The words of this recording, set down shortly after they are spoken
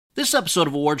This episode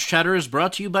of Awards Chatter is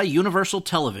brought to you by Universal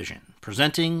Television,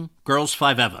 presenting Girls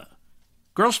 5 Eva.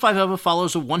 Girls 5 Eva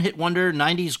follows a one-hit wonder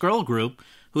 90s girl group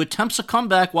who attempts a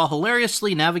comeback while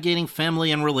hilariously navigating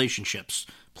family and relationships,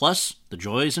 plus the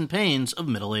joys and pains of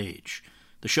middle age.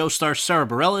 The show stars Sarah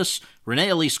Bareilles, Renee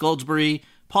Elise Goldsberry,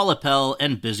 Paula Pell,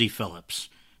 and Busy Phillips.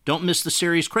 Don't miss the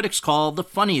series critics call the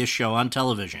funniest show on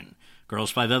television.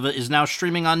 Girls 5 Eva is now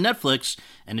streaming on Netflix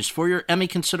and is for your Emmy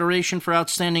consideration for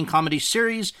Outstanding Comedy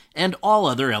Series and all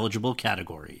other eligible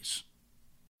categories.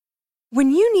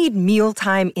 When you need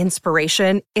mealtime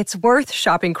inspiration, it's worth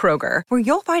shopping Kroger, where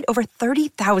you'll find over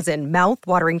 30,000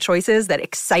 mouth-watering choices that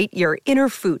excite your inner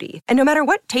foodie. And no matter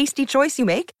what tasty choice you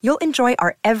make, you'll enjoy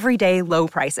our everyday low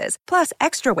prices, plus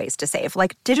extra ways to save,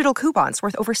 like digital coupons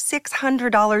worth over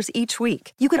 $600 each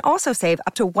week. You can also save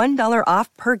up to $1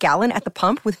 off per gallon at the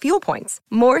pump with fuel points.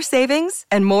 More savings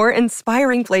and more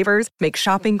inspiring flavors make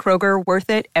shopping Kroger worth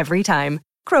it every time.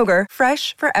 Kroger,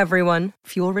 fresh for everyone.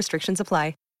 Fuel restrictions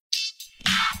apply.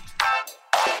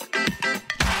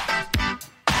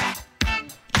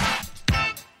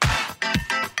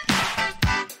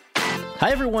 Hi,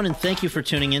 everyone, and thank you for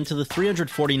tuning in to the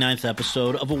 349th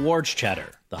episode of Awards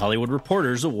Chatter, the Hollywood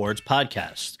Reporter's awards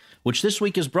podcast, which this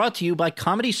week is brought to you by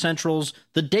Comedy Central's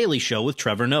The Daily Show with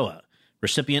Trevor Noah,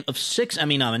 recipient of 6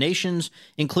 Emmy nominations,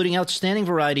 including Outstanding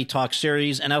Variety Talk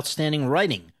Series and Outstanding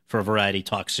Writing for a Variety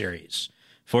Talk Series.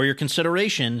 For your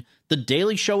consideration, The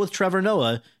Daily Show with Trevor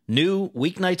Noah, new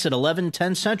weeknights at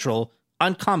 11:10 Central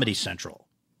on Comedy Central.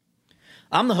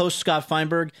 I'm the host, Scott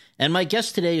Feinberg, and my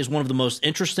guest today is one of the most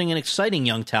interesting and exciting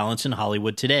young talents in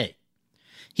Hollywood today.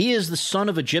 He is the son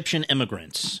of Egyptian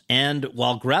immigrants, and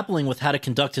while grappling with how to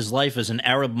conduct his life as an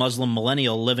Arab-Muslim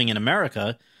millennial living in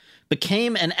America,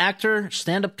 became an actor,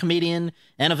 stand-up comedian,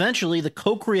 and eventually the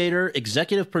co-creator,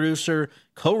 executive producer,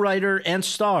 co-writer, and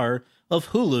star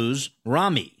of Hulu's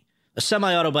Ramy, a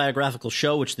semi-autobiographical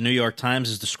show which the New York Times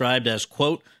has described as,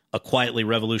 quote, a quietly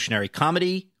revolutionary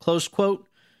comedy, close quote,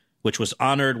 which was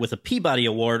honored with a Peabody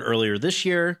Award earlier this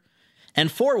year,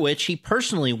 and for which he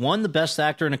personally won the Best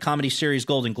Actor in a Comedy Series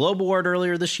Golden Globe Award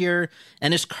earlier this year,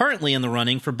 and is currently in the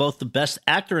running for both the Best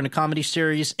Actor in a Comedy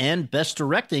Series and Best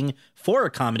Directing for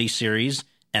a Comedy Series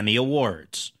Emmy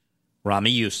Awards. Ramy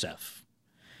Youssef.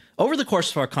 Over the course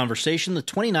of our conversation, the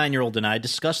 29-year-old and I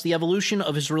discussed the evolution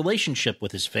of his relationship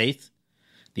with his faith,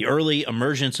 the early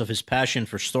emergence of his passion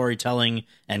for storytelling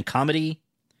and comedy,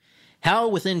 how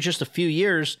within just a few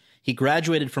years he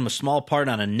graduated from a small part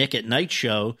on a Nick at Night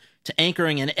show to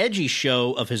anchoring an edgy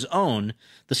show of his own,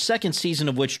 the second season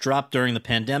of which dropped during the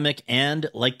pandemic and,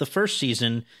 like the first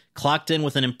season, clocked in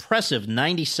with an impressive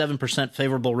 97%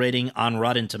 favorable rating on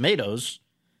Rotten Tomatoes,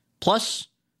 plus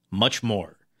much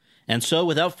more. And so,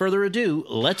 without further ado,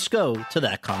 let's go to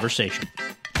that conversation.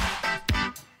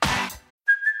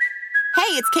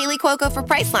 Hey, it's Kaylee Cuoco for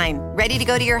Priceline. Ready to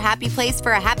go to your happy place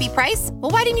for a happy price?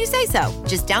 Well, why didn't you say so?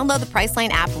 Just download the Priceline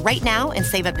app right now and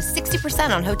save up to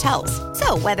 60% on hotels.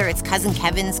 So whether it's Cousin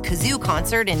Kevin's Kazoo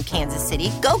Concert in Kansas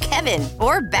City, go Kevin,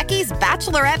 or Becky's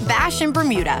Bachelorette Bash in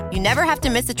Bermuda, you never have to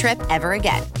miss a trip ever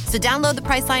again. So download the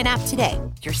Priceline app today.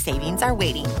 Your savings are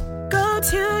waiting. Go to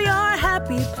your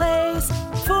happy place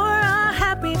for a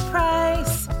happy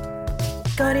price.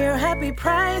 Go to your happy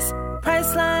price,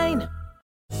 Priceline.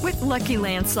 With Lucky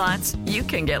Land Slots, you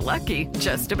can get lucky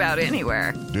just about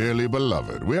anywhere. Dearly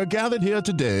beloved, we are gathered here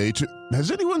today to...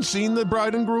 Has anyone seen the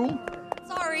bride and groom?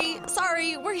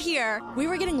 Sorry, we're here. We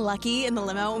were getting lucky in the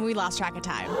limo and we lost track of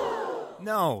time.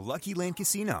 No, Lucky Land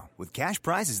Casino, with cash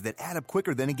prizes that add up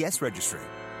quicker than a guest registry.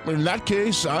 In that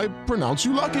case, I pronounce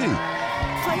you lucky.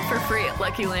 Play for free at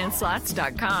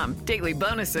LuckyLandSlots.com. Daily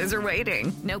bonuses are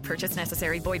waiting. No purchase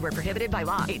necessary. Void where prohibited by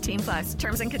law. 18+.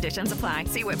 Terms and conditions apply.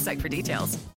 See website for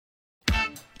details.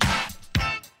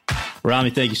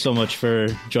 Ramy, thank you so much for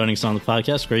joining us on the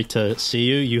podcast. Great to see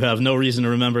you. You have no reason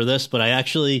to remember this, but I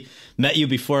actually met you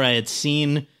before I had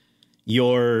seen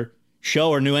your show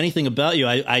or knew anything about you.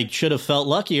 I should have felt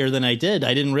luckier than I did.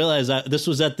 I didn't realize that this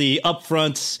was at the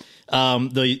upfronts.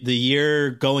 The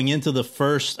year going into the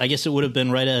first, I guess it would have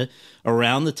been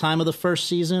around the time of the first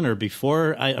season or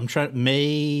before. I'm trying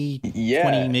May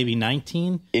 20, maybe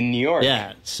 19 in New York.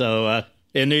 Yeah, so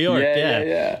in New York,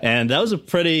 yeah. And that was a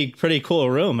pretty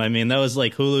cool room. I mean, that was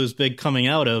like Hulu's big coming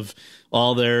out of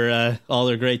all their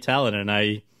great talent, and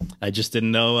I just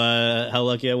didn't know how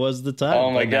lucky I was at the time.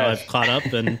 Oh my gosh! Now I've caught up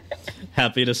and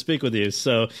Happy to speak with you.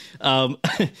 So on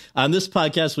this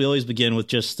podcast, we always begin with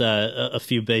just a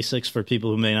few basics for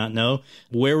people who may not know.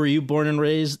 Where were you born and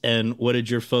raised, and what did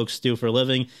your folks do for a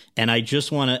living? And I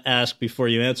just want to ask before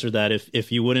you answer that,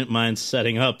 if you wouldn't mind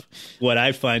setting up what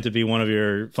I find to be one of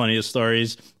your funniest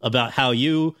stories about how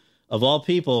you, of all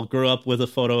people, grew up with a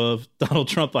photo of Donald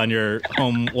Trump on your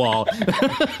home wall.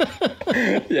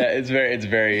 Yeah, it's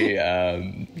very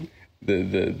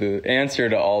the answer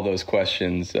to all those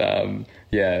questions,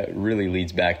 really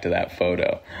leads back to that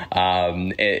photo.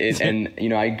 And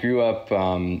I grew up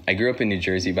in New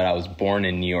Jersey, but I was born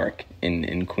in New York,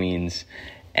 in Queens,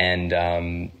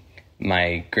 and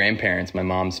my grandparents, my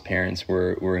mom's parents,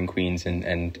 were in Queens,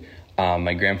 and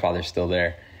my grandfather's still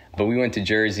there. But we went to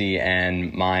Jersey,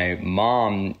 and my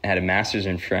mom had a master's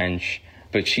in French,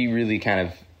 but she really kind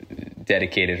of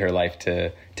dedicated her life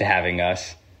to having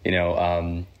us.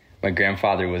 My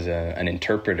grandfather was an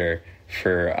interpreter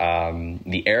for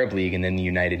the Arab League and then the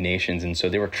United Nations, and so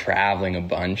they were traveling a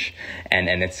bunch, and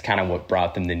it's kind of what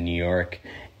brought them to New York.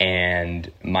 And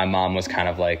my mom was kind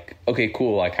of like, okay,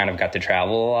 cool, I kind of got to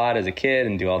travel a lot as a kid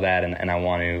and do all that, and I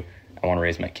want to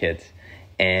raise my kids.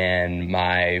 And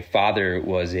my father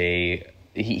was he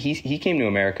came to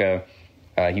America.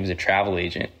 He was a travel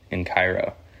agent in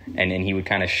Cairo, and he would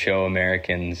kind of show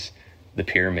Americans the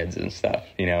pyramids and stuff,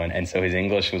 and so his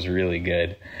English was really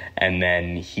good. And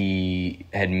then he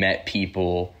had met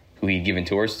people who he'd given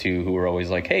tours to who were always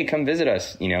like, hey, come visit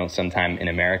us, sometime in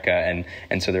America.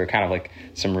 And so there were kind of like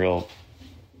some real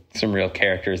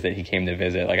characters that he came to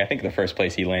visit. Like, I think the first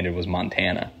place he landed was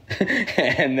Montana.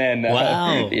 And then,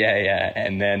 wow.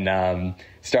 And then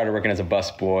started working as a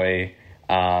busboy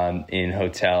in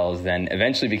hotels, then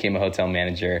eventually became a hotel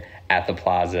manager at the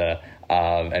Plaza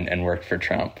and worked for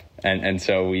Trump. And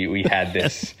so we had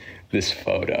this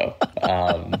photo.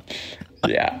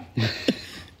 Yeah.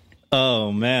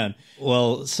 Oh man.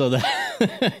 Well, so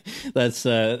that's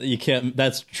you can't.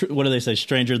 That's what do they say?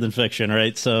 Stranger than fiction,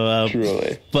 right? So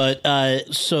truly. But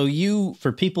so you,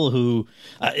 for people who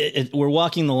we're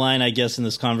walking the line, I guess, in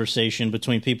this conversation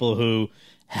between people who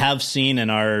have seen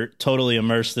and are totally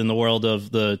immersed in the world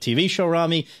of the TV show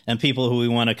Ramy, and people who we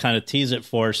want to kind of tease it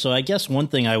for. So I guess one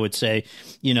thing I would say,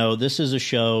 this is a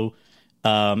show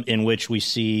in which we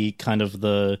see kind of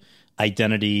the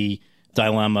identity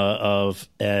dilemma of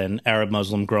an Arab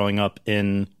Muslim growing up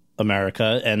in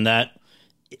America, and that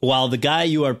while the guy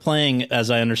you are playing,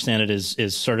 as I understand it,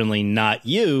 is certainly not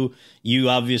you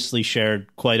obviously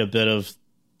shared quite a bit of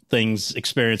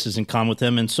experiences in common with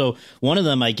him. And so one of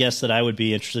them, I guess, that I would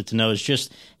be interested to know is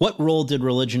just what role did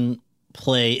religion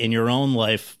play in your own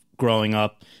life growing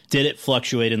up? Did it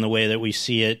fluctuate in the way that we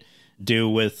see it do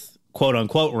with quote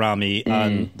unquote Ramy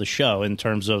on the show in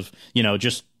terms of,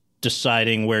 just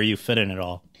deciding where you fit in it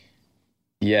all?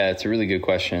 Yeah, it's a really good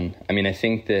question. I mean, I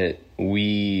think that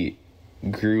we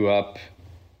grew up,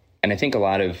 and I think a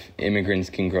lot of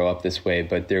immigrants can grow up this way,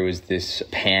 but there was this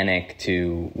panic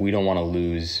we don't want to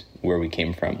lose where we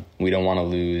came from. We don't want to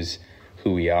lose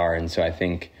who we are. And so I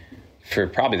think for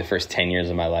probably the first 10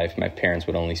 years of my life, my parents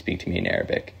would only speak to me in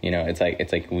Arabic.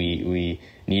 It's like we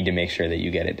need to make sure that you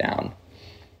get it down.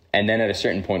 And then at a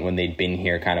certain point when they'd been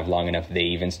here kind of long enough, they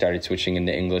even started switching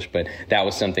into English. But that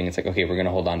was something, it's like, okay, we're going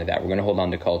to hold on to that. We're going to hold on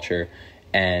to culture,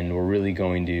 and we're really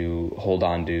going to hold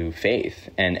on to faith.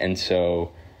 And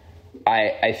so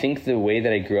I think the way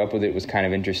that I grew up with it was kind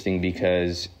of interesting,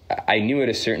 because I knew at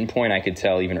a certain point, I could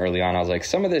tell even early on, I was like,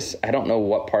 some of this, I don't know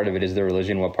what part of it is the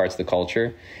religion, what part's the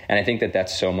culture. And I think that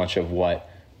that's so much of what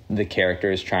the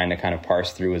character is trying to kind of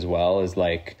parse through as well, is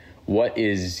like, what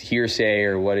is hearsay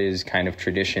or what is kind of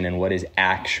tradition and what is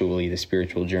actually the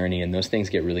spiritual journey. And those things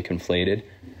get really conflated.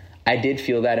 I did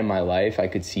feel that in my life. I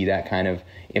could see that kind of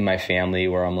in my family,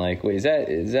 where I'm like, wait,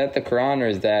 is that the Quran, or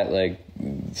is that like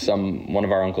one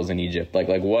of our uncles in Egypt? Like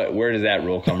where does that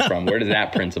rule come from? Where does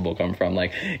that principle come from?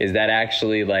 Like, is that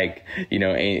actually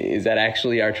is that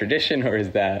actually our tradition, or is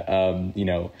that,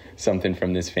 something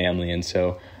from this family? And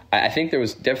so I think there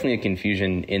was definitely a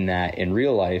confusion in that in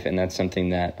real life, and that's something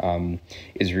that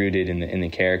is rooted in the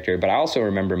character. But I also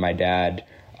remember my dad.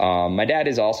 My dad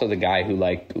is also the guy who,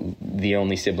 like, the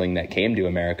only sibling that came to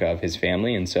America of his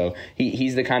family. And so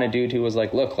he's the kind of dude who was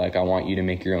like, look, like, I want you to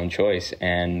make your own choice.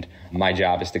 And my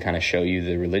job is to kind of show you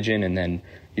the religion, and then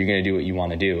you're going to do what you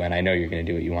want to do. And I know you're going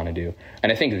to do what you want to do.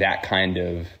 And I think that kind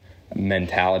of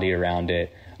mentality around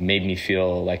it made me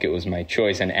feel like it was my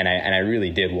choice. And I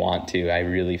really did want to. I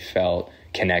really felt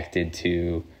connected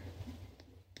to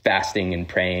fasting and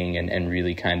praying and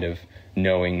really kind of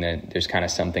knowing that there's kind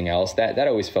of something else that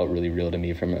always felt really real to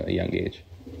me from a young age.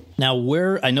 Now,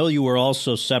 I know you were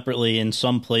also separately in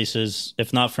some places,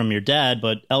 if not from your dad,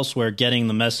 but elsewhere, getting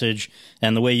the message.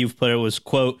 And the way you've put it was,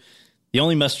 quote, the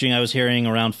only messaging I was hearing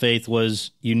around faith was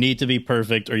you need to be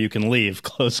perfect or you can leave,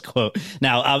 close quote.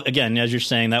 Now, again, as you're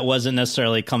saying, that wasn't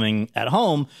necessarily coming at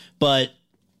home, but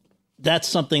that's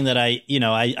something that I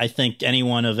think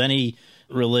anyone of any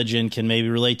religion can maybe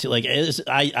relate to. Like,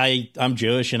 I'm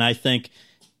Jewish, and I think,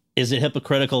 is it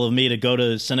hypocritical of me to go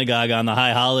to synagogue on the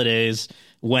high holidays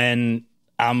when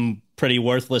I'm pretty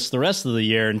worthless the rest of the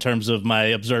year in terms of my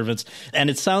observance? And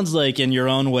it sounds like in your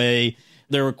own way,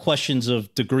 there were questions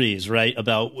of degrees, right?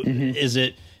 About is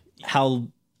it how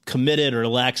committed or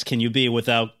lax can you be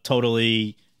without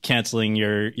totally canceling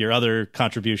your other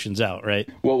contributions out, right?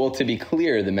 Well, to be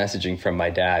clear, the messaging from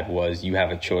my dad was you have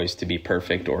a choice to be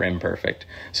perfect or imperfect.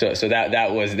 So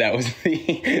that was the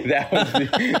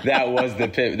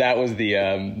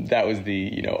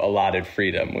allotted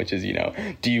freedom, which is,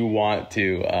 do you want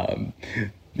to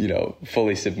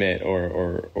fully submit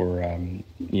or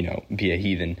be a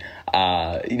heathen.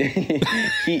 I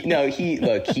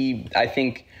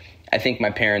think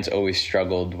my parents always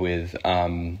struggled with,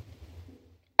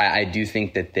 I do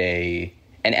think that they,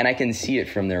 and I can see it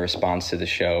from their response to the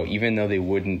show, even though they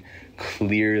wouldn't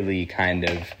clearly kind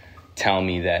of tell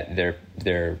me that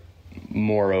they're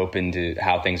more open to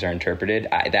how things are interpreted.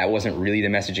 That wasn't really the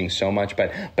messaging so much,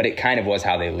 but it kind of was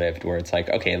how they lived, where it's like,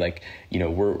 okay, like,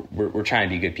 we're trying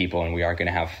to be good people, and we are going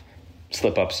to have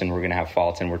slip ups, and we're going to have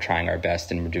faults, and we're trying our best,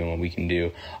 and we're doing what we can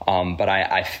do. But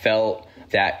I felt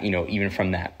that, even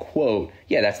from that quote,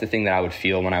 that's the thing that I would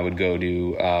feel when I would go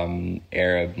to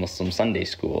Arab Muslim Sunday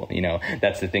school.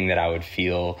 That's the thing that I would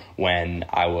feel when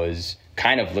I was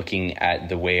kind of looking at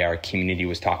the way our community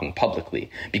was talking publicly,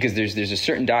 because there's a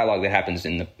certain dialogue that happens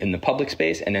in the public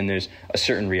space, and then there's a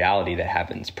certain reality that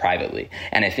happens privately.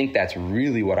 And I think that's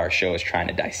really what our show is trying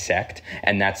to dissect,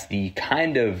 and that's the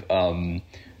kind of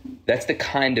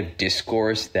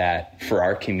discourse that for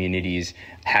our communities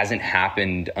hasn't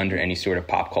happened under any sort of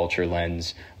pop culture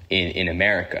lens in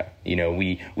America.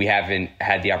 We haven't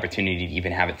had the opportunity to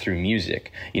even have it through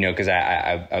music, because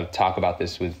I talk about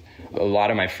this with a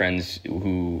lot of my friends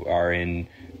who are in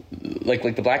like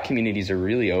the Black communities are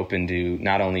really open to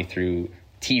not only through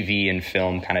TV and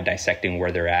film kind of dissecting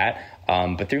where they're at,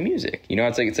 but through music.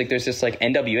 It's like there's this, like,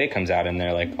 NWA comes out and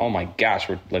they're like, oh my gosh,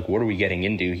 we're like, what are we getting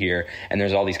into here? And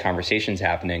there's all these conversations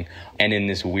happening, and in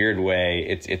this weird way,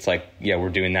 it's like, we're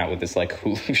doing that with this like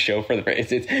Hulu show for and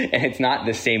it's not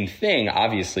the same thing.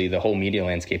 Obviously, the whole media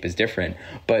landscape is different,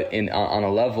 but on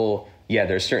a level,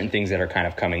 there's certain things that are kind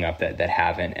of coming up that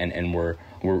haven't, and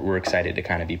we're excited to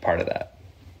kind of be part of that.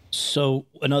 So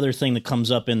another thing that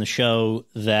comes up in the show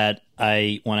that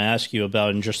I want to ask you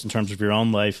about, and just in terms of your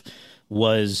own life,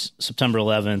 was September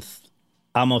 11th.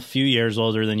 I'm a few years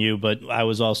older than you, but I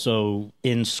was also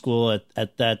in school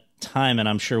at that time, and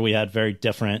I'm sure we had very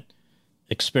different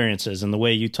experiences. And the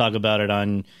way you talk about it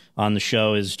on the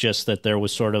show is just that there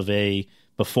was sort of a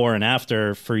before and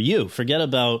after for you. Forget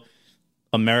about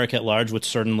America at large, which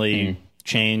certainly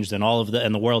changed, and all of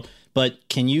the world. But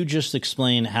can you just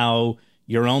explain how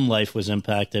your own life was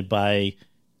impacted by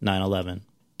 9/11?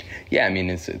 Yeah, I mean,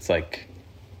 it's like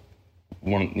the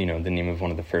name of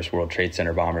one of the first World Trade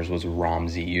Center bombers was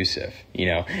Ramy Youssef,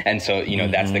 and so,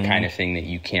 that's the kind of thing that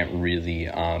you can't really,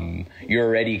 you're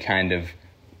already kind of,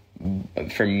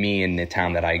 for me in the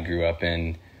town that I grew up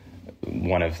in,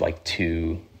 one of like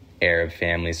two Arab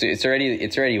families. So it's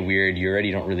already weird. You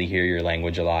already don't really hear your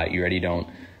language a lot. You already don't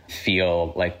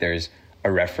feel like there's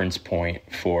a reference point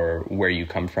for where you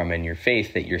come from and your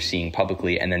faith that you're seeing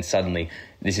publicly, and then suddenly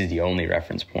this is the only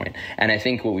reference point. And I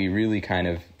think what we really kind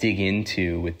of dig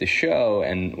into with the show,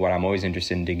 and what I'm always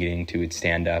interested in digging into with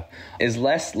stand-up, is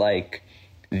less like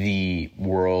the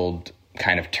world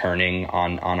kind of turning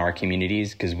on our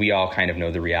communities, because we all kind of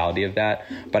know the reality of that.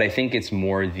 But I think it's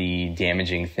more the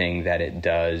damaging thing that it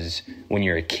does when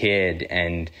you're a kid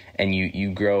and you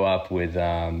grow up with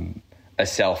a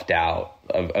self-doubt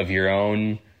of your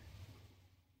own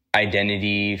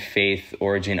identity, faith,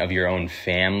 origin, of your own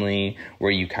family,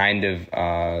 where you kind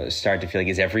of start to feel like,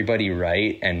 is everybody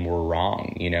right and we're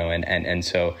wrong, and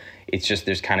so it's just,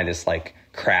 there's kind of this like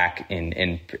crack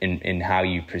in how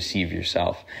you perceive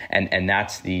yourself, and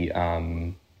that's the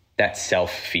that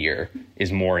self fear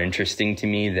is more interesting to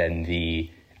me than the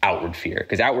outward fear,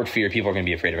 because outward fear, people are going to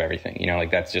be afraid of everything, like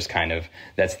that's just kind of,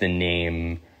 that's the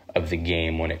name of the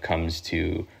game when it comes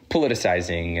to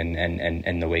politicizing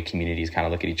and the way communities kind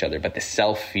of look at each other. But the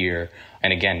self-fear,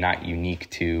 and again, not unique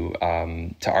to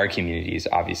our communities,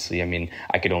 obviously. I mean,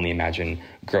 I could only imagine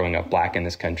growing up Black in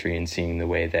this country and seeing the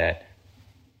way that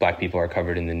Black people are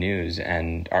covered in the news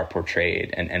and are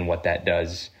portrayed, and what that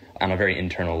does on a very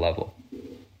internal level.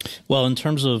 Well, in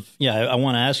terms of, I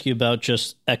want to ask you about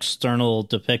just external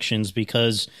depictions,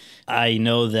 because I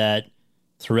know that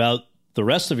throughout the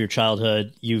rest of your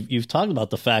childhood, you've talked about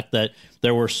the fact that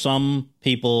there were some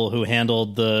people who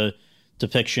handled the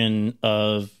depiction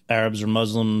of Arabs or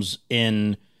Muslims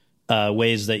in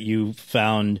ways that you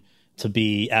found to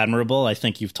be admirable. I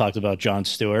think you've talked about Jon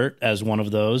Stewart as one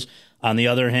of those. On the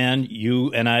other hand,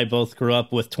 you and I both grew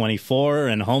up with 24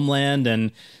 and Homeland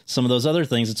and some of those other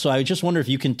things. And so I just wonder if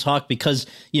you can talk, because,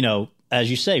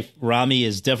 as you say, Ramy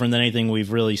is different than anything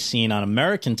we've really seen on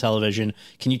American television.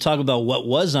 Can you talk about what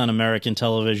was on American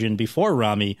television before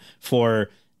Ramy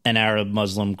for an Arab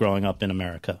Muslim growing up in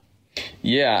America?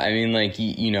 Yeah, I mean,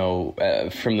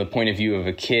 from the point of view of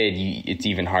a kid, it's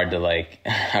even hard to I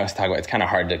was talking about, it's kind of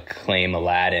hard to claim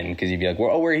Aladdin, because you'd be like,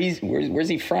 well, where's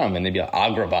he from? And they'd be like,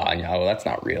 Agrabah. And you're like, well, that's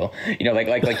not real.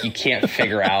 Like you can't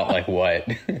figure out what,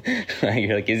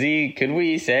 you're like, could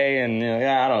we say? And you're like,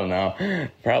 I don't know.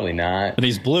 Probably not. But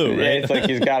he's blue, right? It's like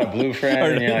he's got a blue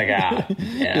friend, and you're like, yeah.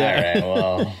 All right,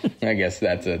 well, I guess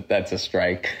that's a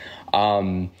strike.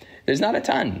 There's not a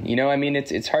ton, I mean,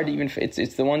 it's hard to even,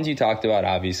 it's the ones you talked about,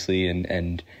 obviously.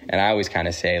 And I always kind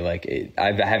of say,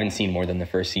 I haven't seen more than the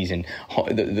first season.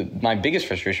 My biggest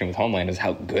frustration with Homeland is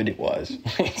how good it was.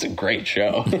 It's a great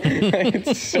show.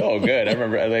 It's so good. I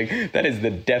remember, that is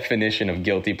the definition of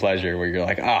guilty pleasure, where you're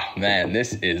like, man,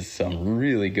 this is some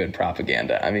really good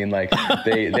propaganda. I mean,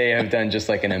 they have done just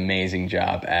an amazing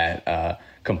job at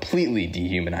completely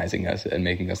dehumanizing us and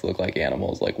making us look like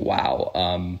animals.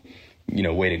 Wow.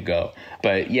 Way to go.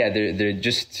 But yeah, they're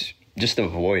just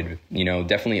avoid,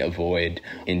 definitely avoid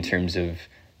in terms of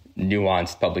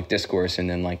nuanced public discourse. And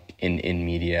then in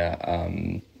media,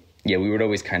 we would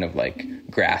always kind of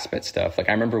grasp at stuff.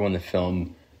 I remember when the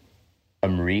film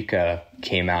America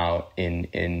came out in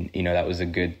that was a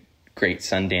great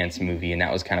Sundance movie. And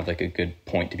that was kind of a good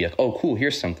point to be like, oh, cool,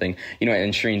 here's something,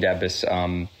 and Shireen Dabbas,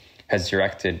 has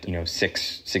directed,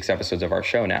 6 episodes of our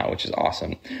show now, which is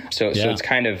awesome. So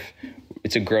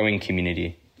it's a growing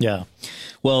community. Yeah.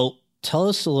 Well, tell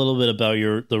us a little bit about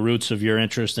the roots of your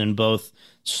interest in both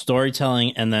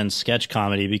storytelling and then sketch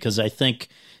comedy, because I think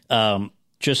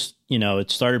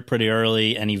it started pretty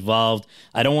early and evolved.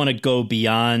 I don't want to go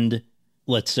beyond,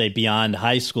 let's say, beyond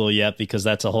high school yet, because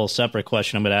that's a whole separate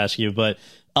question I'm going to ask you. But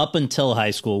up until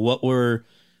high school, what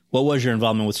was your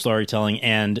involvement with storytelling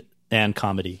and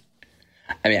comedy?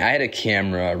 I mean, I had a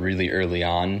camera really early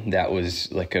on. That was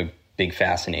a big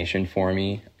fascination for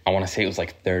me. I want to say it was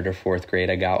 3rd or 4th grade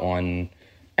I got one.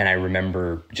 And I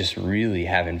remember just really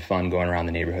having fun going around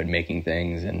the neighborhood making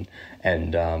things.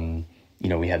 And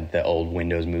we had the old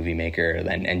Windows Movie Maker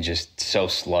and just so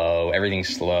slow. Everything's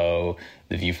slow.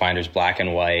 The viewfinder's black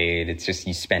and white. It's just,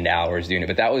 you spend hours doing it.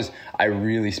 But I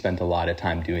really spent a lot of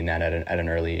time doing that at an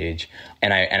early age.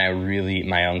 And I really,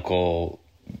 my uncle,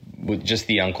 just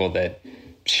the uncle that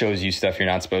shows you stuff you're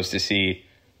not supposed to see.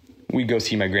 We go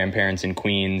see my grandparents in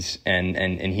Queens, and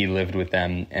he lived with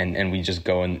them, and we just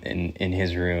go in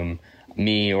his room,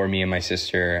 me and my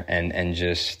sister, and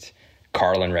just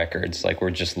Carlin records. We're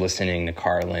just listening to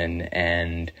Carlin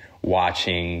and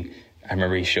watching. I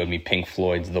remember he showed me Pink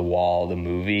Floyd's The Wall, the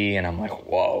movie, and I'm like,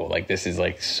 whoa, this is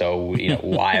so,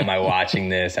 why am I watching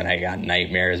this? And I got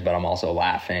nightmares, but I'm also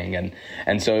laughing.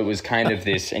 And so it was kind of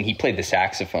this, and he played the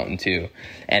saxophone too.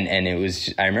 And it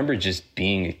was, I remember just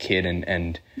being a kid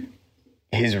and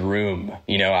his room,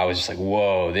 I was just like,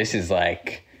 whoa, this is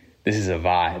a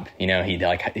vibe.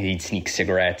 He'd sneak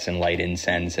cigarettes and light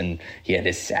incense, and he had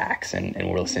his sax, and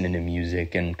we're listening to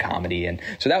music and comedy. And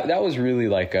so that was really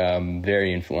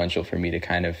very influential for me to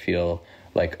kind of feel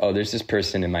oh, there's this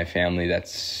person in my family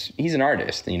he's an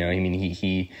artist. I mean,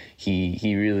 he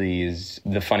really is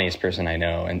the funniest person I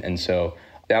know. And so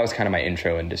that was kind of my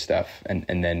intro into stuff. And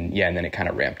then it kind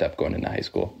of ramped up going into high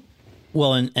school.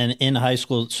 Well, and in high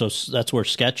school, so that's where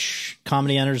sketch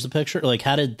comedy enters the picture.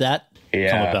 How did that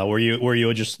come about? Were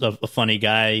you just a funny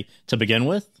guy to begin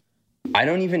with? I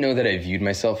don't even know that I viewed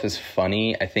myself as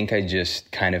funny. I think I just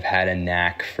kind of had a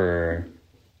knack for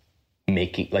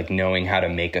making, knowing how to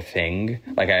make a thing.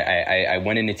 I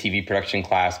went into TV production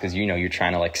class because, you're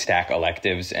trying to stack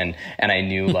electives, and I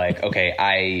knew okay,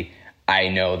 I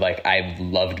know I've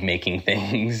loved making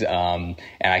things, and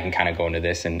I can kind of go into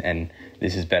this, and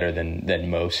this is better than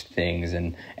most things.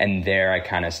 And there I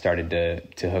kind of started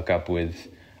to hook up with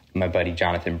my buddy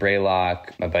Jonathan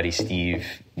Braylock, my buddy Steve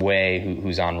Way,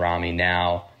 who's on Ramy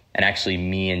now. And actually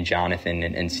me and Jonathan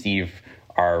and Steve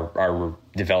are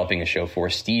developing a show for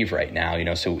Steve right now, you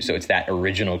know, so it's that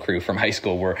original crew from high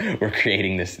school. We're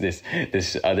creating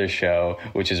this other show,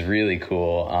 which is really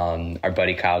cool. Our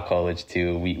buddy Kyle Coolidge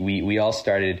too. We all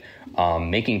started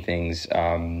making things,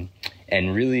 and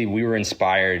really we were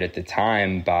inspired at the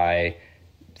time by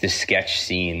the sketch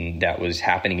scene that was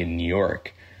happening in New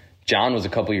York. John was a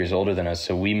couple years older than us,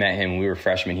 so we met him. We were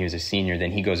freshmen. He was a senior.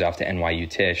 Then he goes off to NYU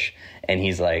Tisch, and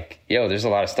he's like, yo, there's a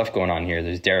lot of stuff going on here.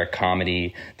 There's Derek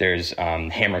Comedy, there's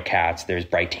Hammer Cats, there's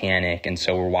Britannic. And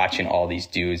so we're watching all these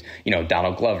dudes, you know,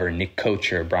 Donald Glover, Nick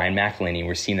Kocher, Brian McElhinney.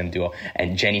 We're seeing them do all,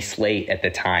 and Jenny Slate at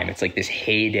the time. It's like this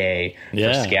heyday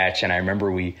for sketch. And I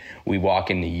remember we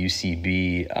walk into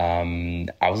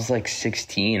UCB. I was like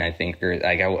 16, I think, or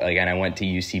and I went to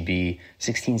UCB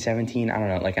 16, 17, I don't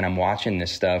know, like, and I'm watching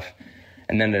this stuff.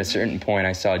 And then at a certain point,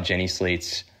 I saw Jenny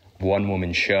Slate's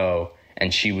one-woman show,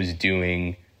 and she was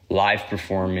doing live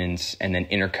performance and then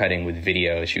intercutting with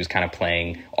video. She was kind of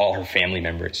playing all her family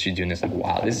members. She's doing this, like,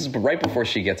 wow, this is right before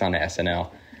she gets onto SNL.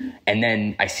 And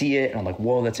then I see it, and I'm like,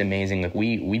 whoa, that's amazing. Like,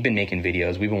 we've been making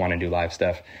videos. We've been wanting to do live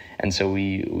stuff. And so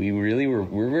we really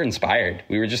were inspired.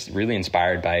 We were just really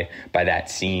inspired by that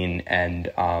scene,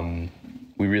 and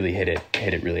we really hit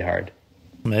it really hard.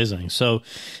 Amazing. So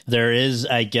there is,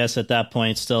 I guess, at that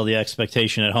point, still the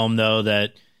expectation at home, though,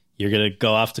 that you're going to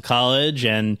go off to college,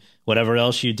 and whatever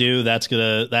else you do, that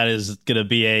is going to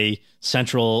be a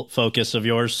central focus of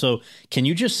yours. So can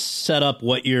you just set up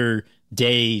what your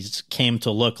days came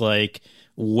to look like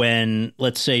when,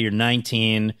 let's say you're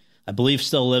 19, I believe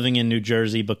still living in New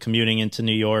Jersey, but commuting into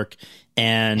New York,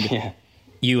 and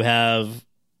you have,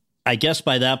 I guess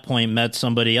by that point, met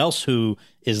somebody else who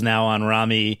is now on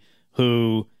Ramy,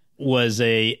 who was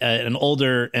an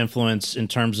older influence in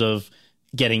terms of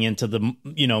getting into the,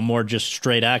 you know, more just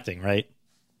straight acting, right?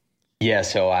 Yeah.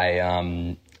 So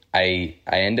I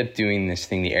end up doing this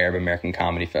thing, the Arab American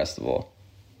Comedy Festival,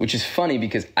 which is funny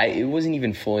because it wasn't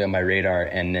even fully on my radar.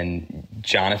 And then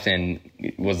Jonathan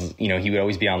was, you know, he would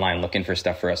always be online looking for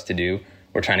stuff for us to do.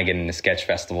 We're trying to get into sketch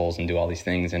festivals and do all these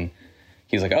things. And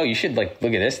he was like, oh, you should like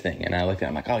look at this thing. And I looked at it,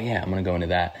 I'm like, oh yeah, I'm going to go into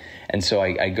that. And so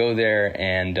I go there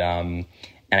and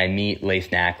I meet Laith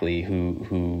Nackley,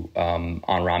 who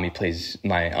on Ramy plays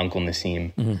my uncle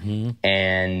Nassim. Mm-hmm.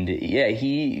 And yeah,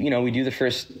 he, you know, I do the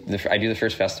first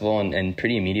festival, and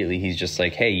pretty immediately he's just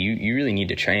like, hey, you really need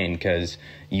to train because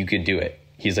you could do it.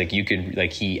 He's like, you could,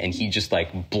 like, he just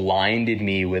like blinded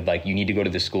me with like, you need to go to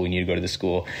the school,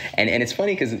 And it's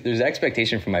funny because there's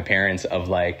expectation from my parents of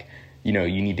like, you know,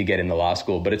 you need to get into law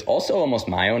school, but it's also almost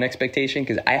my own expectation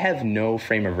because I have no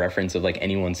frame of reference of like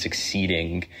anyone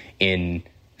succeeding in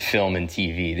film and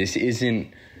TV. This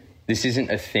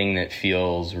isn't a thing that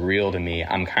feels real to me.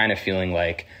 I'm kind of feeling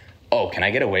like, oh, can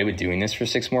I get away with doing this for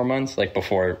 6 more months, like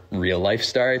before real life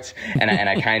starts? And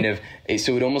I kind of,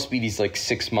 so it would almost be these like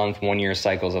 6 month, 1 year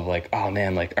cycles of like, oh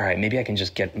man, like, all right, maybe I can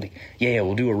just get, like, yeah,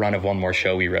 we'll do a run of one more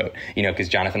show we wrote, you know, because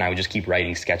Jonathan and I would just keep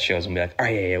writing sketch shows and be like, all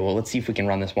right, yeah, well, let's see if we can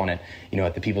run this one at, you know,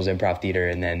 at the People's Improv Theater,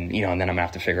 and then, you know, and then I'm gonna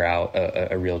have to figure out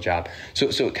a real job. So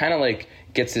it kind of like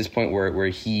gets to this point where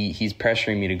he's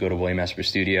pressuring me to go to William Esper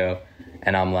Studio,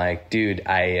 and I'm like, dude,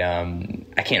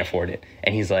 I can't afford it.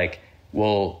 And he's like,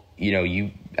 well, you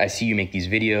know, I see you make these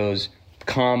videos,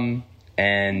 come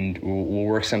and we'll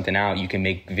work something out. You can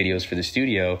make videos for the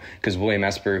studio. Because William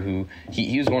Esper, who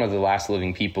he was one of the last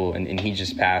living people, and he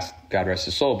just passed, God rest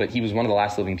his soul, but he was one of the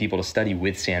last living people to study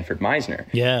with Sanford Meisner.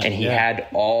 Yeah. And he had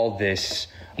all this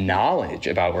knowledge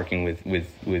about working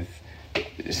with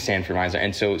Sanford Meisner.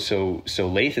 And so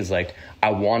Laith is like, I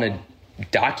want to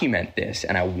document this,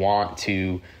 and I want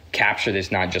to capture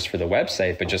this not just for the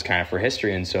website, but just kind of for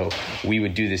history. And so we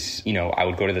would do this, you know, I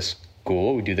would go to the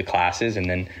school, we'd do the classes, and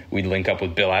then we'd link up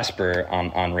with Bill Esper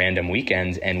on random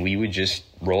weekends, and we would just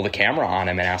roll the camera on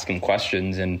him and ask him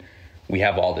questions. And we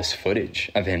have all this footage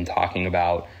of him talking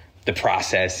about the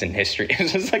process and history.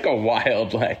 It's just like a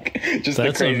wild, like, just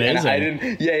that's the crazy. Amazing.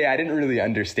 And I didn't really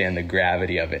understand the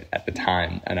gravity of it at the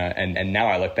time. And now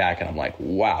I look back and I'm like,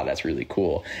 wow, that's really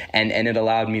cool. And it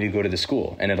allowed me to go to the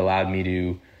school, and it allowed me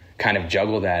to kind of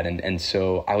juggle that. And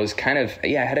so I was kind of, I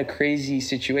had a crazy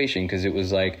situation because it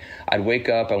was like, I'd wake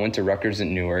up, I went to Rutgers at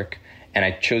Newark, and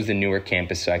I chose the Newark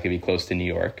campus so I could be close to New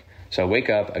York. So I wake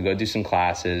up, I go do some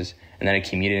classes, and then I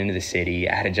commuted into the city.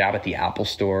 I had a job at the Apple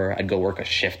store. I'd go work a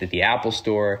shift at the Apple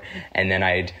store, and then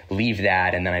I'd leave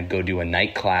that, and then I'd go do a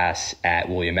night class at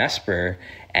William Esper.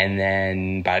 And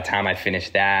then by the time I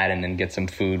finished that and then get some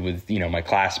food with, my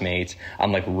classmates,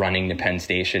 I'm like running to Penn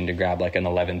Station to grab like an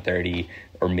 11:30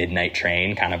 or midnight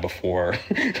train kind of before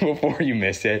you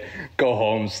miss it, go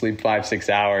home, sleep 5-6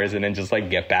 hours, and then just like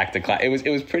get back to class. It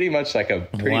was pretty much like a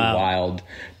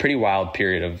pretty wild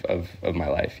period of my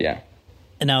life. Yeah.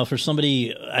 And now for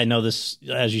somebody, I know this,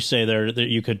 as you say there, that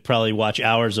you could probably watch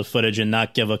hours of footage and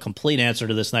not give a complete answer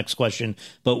to this next question,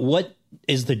 but what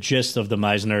is the gist of the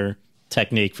Meisner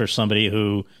technique for somebody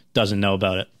who doesn't know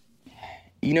about it?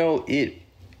 It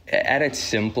at its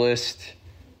simplest,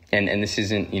 and this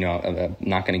isn't, I'm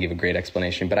not going to give a great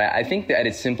explanation, but I think that at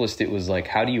its simplest, it was like,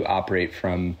 how do you operate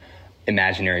from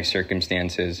imaginary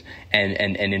circumstances?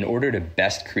 And in order to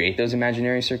best create those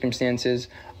imaginary circumstances,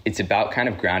 it's about kind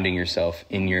of grounding yourself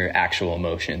in your actual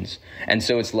emotions. And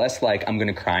so it's less like I'm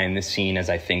going to cry in this scene as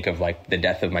I think of like the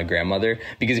death of my grandmother,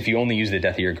 because if you only use the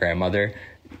death of your grandmother,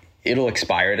 it'll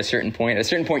expire at a certain point. At a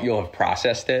certain point, you'll have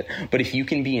processed it. But if you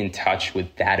can be in touch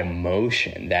with that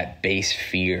emotion, that base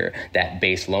fear, that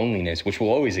base loneliness, which will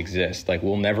always exist, like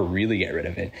we'll never really get rid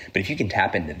of it. But if you can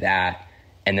tap into that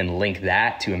and then link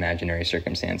that to imaginary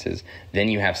circumstances, then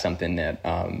you have something that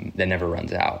never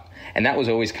runs out. And that was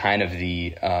always kind of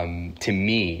to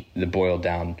me, the boiled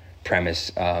down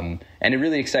premise. And it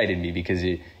really excited me because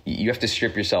you have to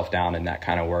strip yourself down in that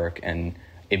kind of work. And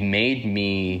it made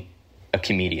me a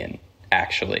comedian,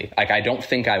 actually. Like, I don't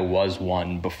think I was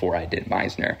one before I did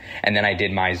Meisner. And then I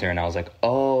did Meisner and I was like,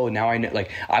 oh, now I know.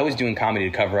 Like, I was doing comedy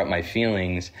to cover up my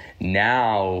feelings.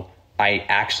 Now I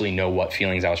actually know what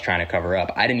feelings I was trying to cover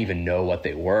up. I didn't even know what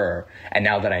they were. And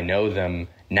now that I know them,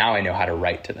 now I know how to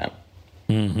write to them.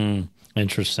 Mm-hmm.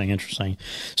 Interesting.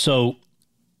 So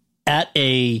at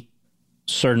a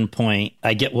certain point,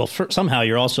 somehow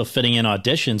you're also fitting in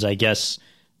auditions, I guess,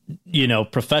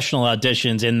 professional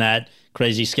auditions in that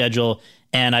crazy schedule.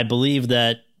 And I believe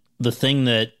that the thing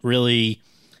that really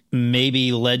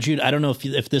maybe led you, I don't know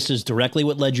if this is directly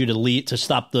what led you to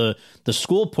stop the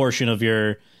school portion of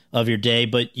your day,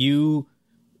 but you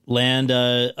land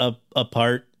a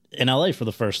part in LA for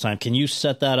the first time. Can you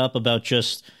set that up about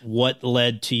just what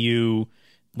led to you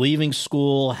leaving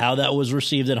school, how that was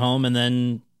received at home, and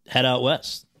then head out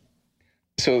west?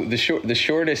 So the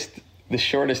shortest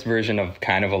version of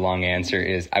kind of a long answer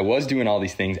is I was doing all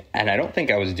these things and I don't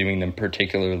think I was doing them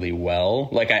particularly well.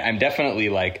 Like I'm definitely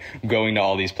like going to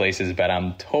all these places, but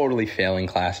I'm totally failing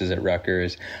classes at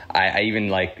Rutgers. I even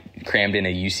like crammed in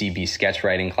a UCB sketch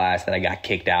writing class that I got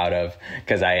kicked out of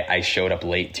because I showed up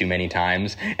late too many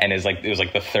times. And it was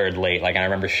like the third late. Like I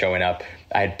remember showing up,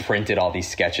 I had printed all these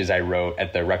sketches I wrote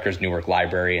at the Rutgers Newark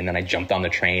Library, and then I jumped on the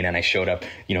train and I showed up,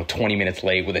 20 minutes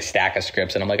late with a stack of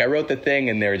scripts. And I'm like, I wrote the thing,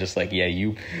 and they were just like, yeah,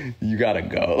 you gotta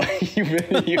go.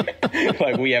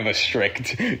 Like we have a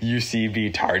strict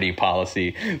UCB tardy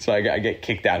policy, so I get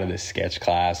kicked out of this sketch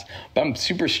class. But I'm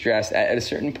super stressed. At a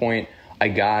certain point, I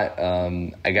got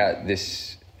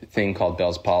this thing called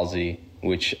Bell's palsy,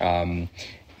 which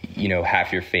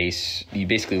half your face, you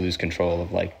basically lose control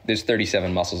of, like, there's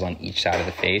 37 muscles on each side of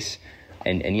the face.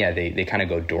 And yeah, they kind of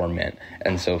go dormant.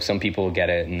 And so some people get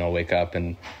it and they'll wake up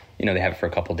and, they have it for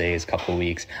a couple days, couple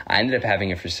weeks. I ended up having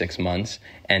it for 6 months.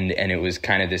 And it was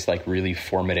kind of this like really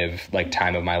formative like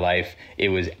time of my life. It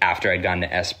was after I'd gone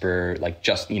to Esper, like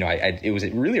just, it was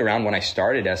really around when I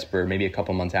started Esper, maybe a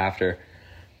couple months after.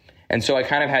 And so I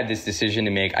kind of had this decision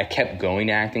to make. I kept going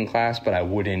to acting class, but I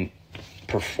wouldn't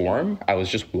perform. I was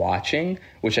just watching,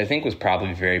 which I think was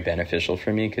probably very beneficial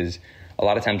for me, because a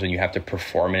lot of times when you have to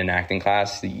perform in an acting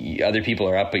class, the other people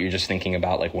are up, but you're just thinking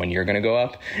about like when you're going to go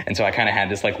up. And so I kind of had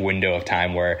this like window of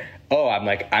time where,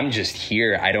 I'm just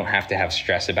here. I don't have to have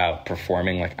stress about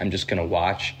performing. Like I'm just going to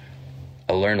watch.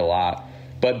 I learned a lot.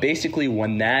 But basically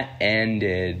when that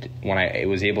ended, when I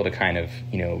was able to kind of,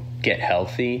 get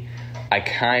healthy, I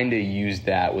kind of used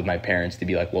that with my parents to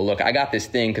be like, well, look, I got this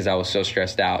thing because I was so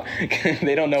stressed out.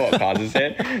 They don't know what causes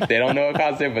it.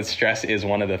 But stress is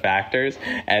one of the factors.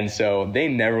 And so they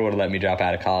never would have let me drop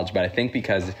out of college. But I think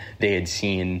because they had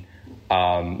seen,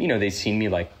 they'd seen me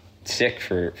like sick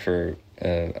for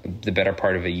the better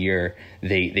part of a year,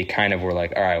 they kind of were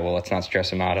like, all right, well, let's not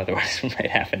stress him out, otherwise it might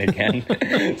happen again.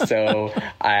 So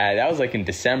that was like in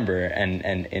December, and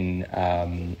in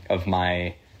of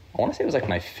my, I want to say it was like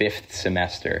my 5th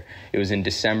semester. It was in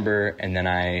December, and then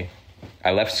I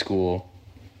left school,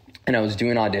 and I was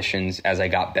doing auditions as I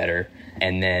got better.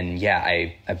 And then,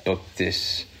 I booked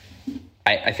this,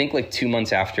 I think like 2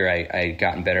 months after I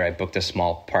gotten better, I booked a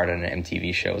small part on an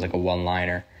MTV show. It was like a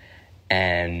one-liner.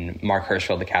 And Mark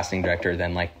Hirschfeld, the casting director,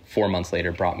 then like 4 months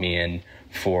later brought me in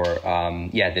for,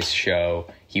 this show.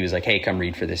 He was like, hey, come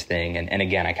read for this thing. And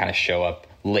again, I kind of show up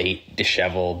late,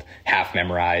 disheveled, half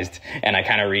memorized. And I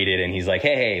kind of read it. And he's like,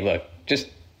 hey, look, just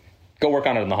go work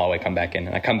on it in the hallway, come back in.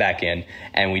 And I come back in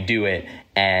and we do it.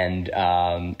 And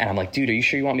I'm like, dude, are you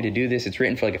sure you want me to do this? It's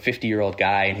written for like a 50-year-old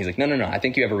guy. And he's like, no, I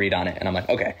think you have a read on it. And I'm like,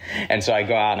 okay. And so I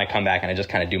go out and I come back and I just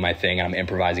kind of do my thing and I'm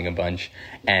improvising a bunch.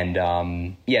 And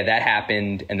that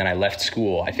happened. And then I left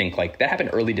school. I think like that happened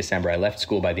early December. I left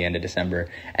school by the end of December.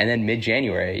 And then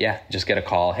mid-January, just get a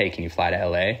call. Hey, can you fly to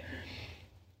LA?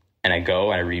 And I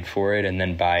go and I read for it. And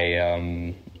then by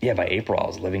April, I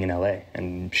was living in LA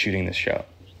and shooting this show.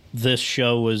 This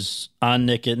show was on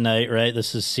Nick at Night, right?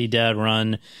 This is See Dad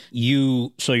Run.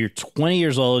 So you're 20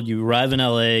 years old. You arrive in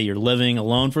LA. You're living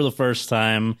alone for the first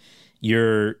time.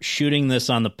 You're shooting this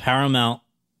on the Paramount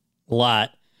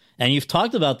lot. And you've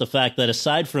talked about the fact that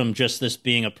aside from just this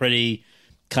being a pretty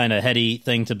kind of heady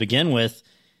thing to begin with,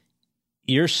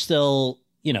 you're still,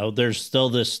 there's still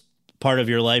this part of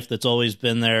your life that's always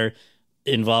been there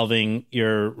involving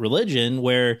your religion,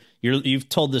 where you've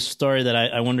told this story that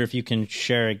I wonder if you can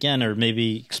share again or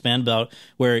maybe expand about,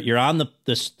 where you're on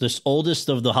this oldest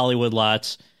of the Hollywood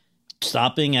lots,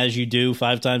 stopping as you do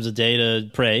 5 times a day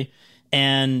to pray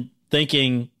and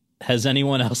thinking, has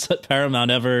anyone else at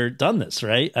Paramount ever done this?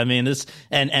 Right. I mean, this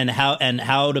and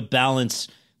how to balance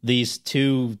these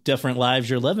two different lives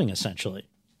you're living essentially.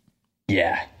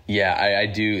 Yeah, I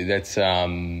do. That's,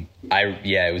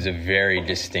 it was a very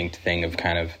distinct thing of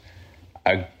kind of,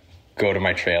 I go to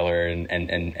my trailer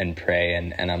and pray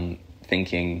and I'm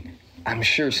thinking, I'm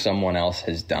sure someone else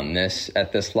has done this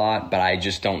at this lot, but I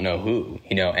just don't know who,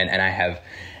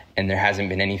 and there hasn't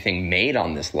been anything made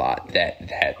on this lot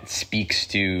that speaks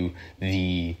to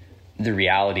the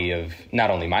reality of not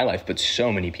only my life, but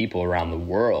so many people around the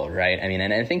world. Right. I mean,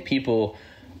 and I think people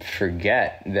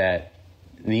forget that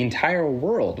the entire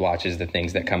world watches the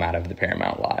things that come out of the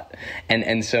Paramount lot.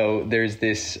 And so there's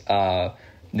this thought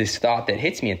that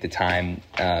hits me at the time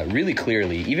really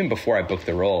clearly, even before I booked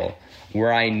the role,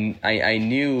 where I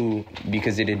knew,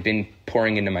 because it had been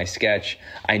pouring into my sketch,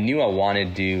 I knew I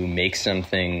wanted to make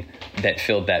something that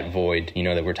filled that void,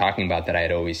 that we're talking about, that I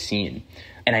had always seen.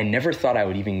 And I never thought I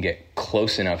would even get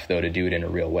close enough, though, to do it in a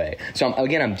real way. So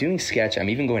I'm doing sketch. I'm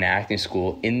even going to acting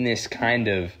school in this kind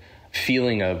of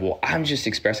feeling of, well, I'm just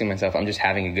expressing myself. I'm just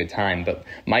having a good time. But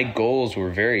my goals were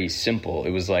very simple.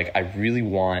 It was like, I really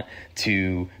want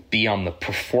to be on the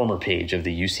performer page of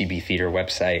the UCB Theater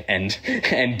website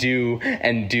and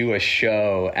do a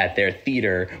show at their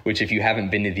theater, which, if you haven't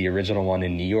been to the original one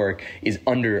in New York, is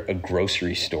under a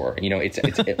grocery store. It's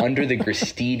under the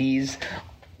Gristedes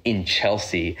in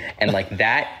Chelsea, and like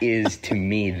that is, to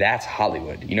me, that's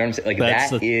Hollywood. You know what I'm saying? Like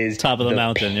that's that is top of the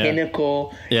mountain.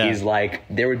 Pinnacle. Is like,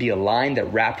 there would be a line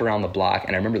that wrapped around the block,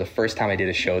 and I remember the first time I did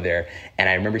a show there, and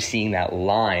I remember seeing that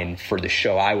line for the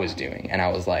show I was doing, and I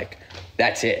was like,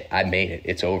 that's it. I made it.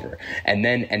 It's over. And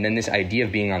then this idea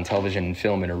of being on television and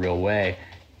film in a real way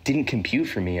didn't compute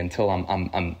for me until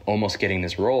I'm almost getting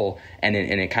this role, and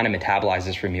it kind of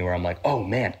metabolizes for me, where I'm like, oh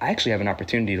man, I actually have an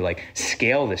opportunity to like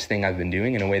scale this thing I've been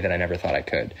doing in a way that I never thought I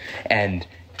could. And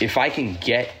if I can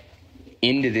get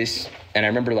into this, and I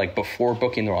remember like before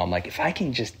booking the role, I'm like, if I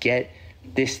can just get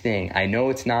this thing, I know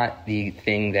it's not the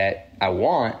thing that I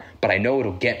want, but I know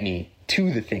it'll get me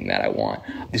to the thing that I want.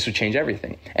 This would change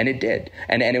everything, and it did.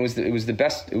 And it was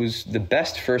the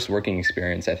best first working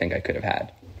experience I think I could have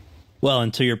had. Well,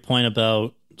 and to your point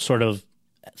about sort of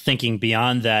thinking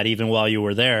beyond that, even while you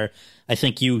were there, I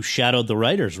think you shadowed the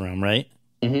writer's room, right?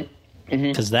 Mm-hmm.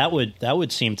 Because that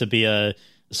would seem to be a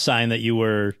sign that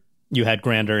you had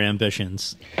grander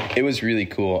ambitions. It was really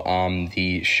cool.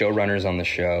 The showrunners on the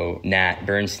show, Nat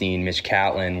Bernstein, Mitch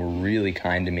Catlin, were really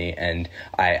kind to me, and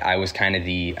I was kind of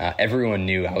everyone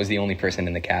knew I was the only person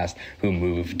in the cast who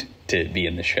moved to be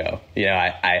in the show.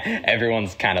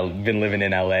 Everyone's kind of been living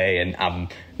in LA, and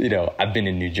I've been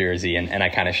in New Jersey, and I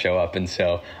kind of show up, and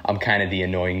so I'm kind of the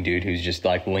annoying dude who's just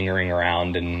like lingering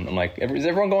around, and I'm like, is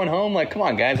everyone going home? Like, come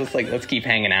on, guys, let's keep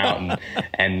hanging out,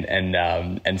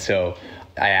 and so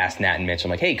I asked Nat and Mitch, I'm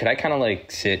like, hey, could I kind of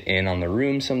like sit in on the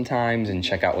room sometimes and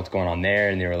check out what's going on there?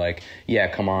 And they were like, yeah,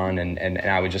 come on. And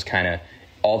I would just kind of,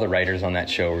 all the writers on that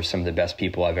show were some of the best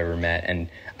people I've ever met. And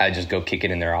I'd just go kick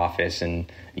it in their office and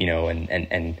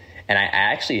I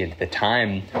actually, at the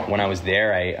time when I was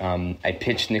there, I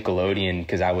pitched Nickelodeon,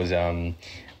 because I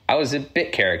I was a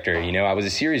bit character, I was a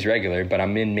series regular, but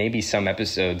I'm in maybe some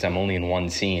episodes, I'm only in one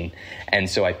scene. And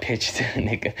so I pitched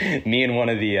me and one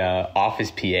of the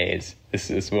office PAs,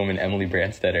 this woman, Emily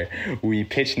Brandstetter, we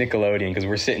pitched Nickelodeon because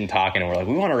we're sitting talking and we're like,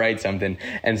 we want to write something.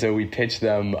 And so we pitched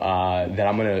them that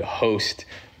I'm going to host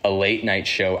a late night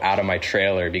show out of my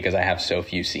trailer because I have so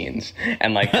few scenes,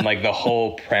 and like the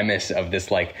whole premise of this,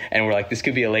 and we're like, this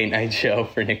could be a late night show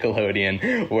for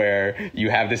Nickelodeon where you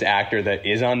have this actor that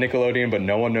is on Nickelodeon, but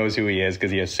no one knows who he is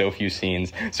because he has so few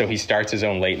scenes. So he starts his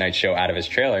own late night show out of his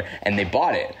trailer, and they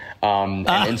bought it.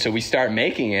 And so we start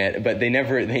making it, but they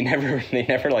never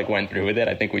like went through with it.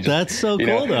 I think we just, that's so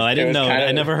cool though. I didn't know.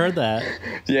 I never heard that.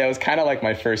 Yeah. It was kind of like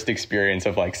my first experience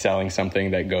of like selling something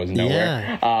that goes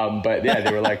nowhere. Yeah. But yeah,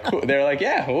 they were like, cool. They were like,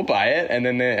 yeah, we'll buy it. And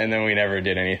then we never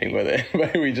did anything with it,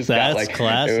 but we just got like,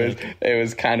 classic. It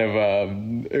was kind of a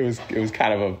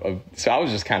so I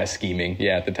was just kind of scheming.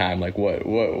 Yeah. At the time, like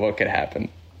what could happen.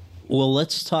 Well,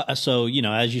 let's talk. So,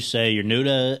 as you say, you're new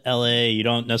to LA. You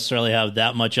don't necessarily have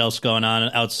that much else going on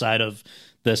outside of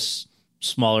this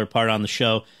smaller part on the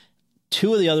show.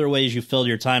 Two of the other ways you filled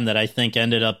your time that I think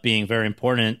ended up being very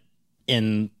important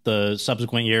in the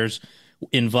subsequent years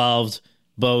involved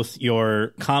both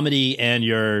your comedy and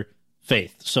your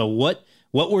faith. So what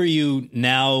were you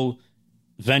now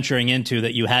venturing into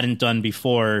that you hadn't done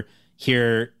before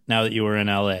here now that you were in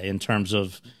LA in terms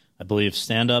of, I believe,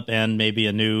 stand-up and maybe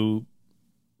a new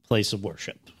place of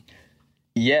worship?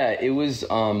 Yeah, it was,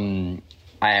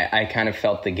 I kind of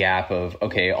felt the gap of,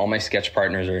 okay, all my sketch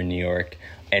partners are in New York,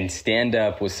 and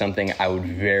stand-up was something I would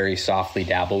very softly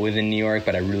dabble with in New York,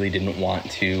 but I really didn't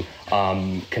want to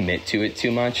commit to it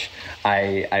too much.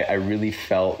 I really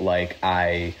felt like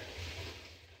I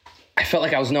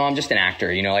was, no, I'm just an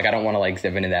actor, like I don't want to like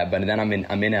step into that. But then I'm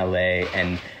in LA,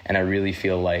 and I really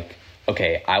feel like,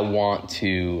 okay, I want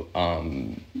to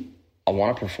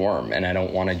perform, and I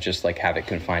don't want to just like have it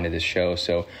confined to this show.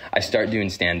 So I start doing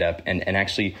stand up, and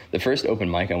actually the first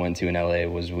open mic I went to in LA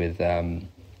was with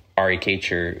Ari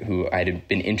Kacher, who I had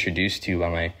been introduced to by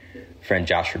my friend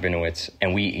Josh Rabinowitz.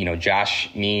 And we, Josh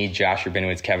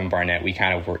Rabinowitz, Kevin Barnett, we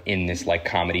kind of were in this like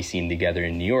comedy scene together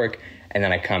in New York. And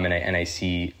then I come and I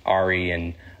see Ari,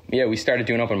 and yeah, we started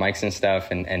doing open mics and stuff,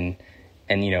 and then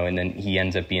he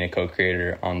ends up being a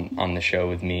co-creator on the show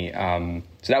with me.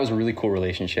 So that was a really cool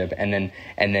relationship. And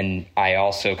then I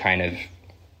also kind of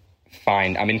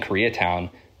I'm in Koreatown.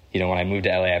 When I moved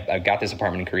to LA, I got this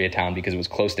apartment in Koreatown because it was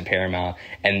close to Paramount.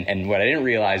 And what I didn't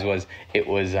realize was it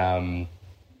was, I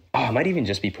might even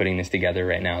just be putting this together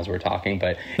right now as we're talking,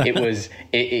 but it was,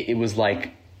 it was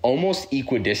like almost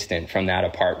equidistant from that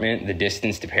apartment, the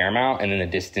distance to Paramount, and then the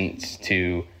distance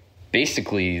to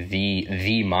basically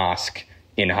the mosque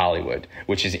in Hollywood,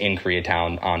 which is in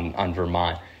Koreatown on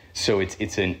Vermont. So it's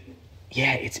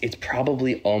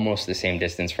probably almost the same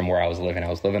distance from where I was living. I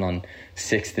was living on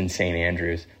 6th and St.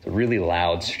 Andrews. It's a really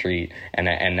loud street, and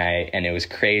it was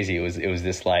crazy. It was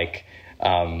this like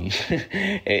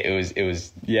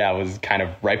it was kind of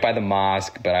right by the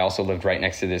mosque, but I also lived right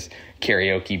next to this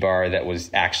karaoke bar that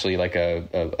was actually like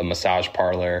a massage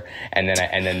parlor, and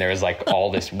then there was like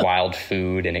all this wild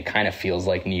food, and it kind of feels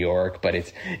like New York, but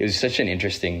it was such an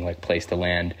interesting like place to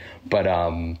land. But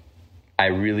I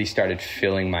really started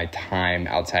filling my time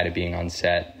outside of being on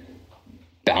set,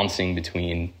 bouncing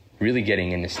between really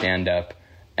getting into stand-up,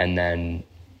 and then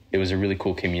it was a really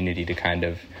cool community to kind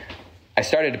of, I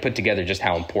started to put together just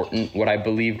how important what I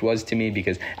believed was to me,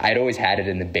 because I'd always had it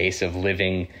in the base of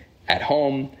living at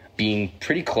home, being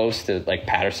pretty close to like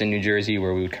Paterson, New Jersey,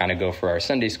 where we would kind of go for our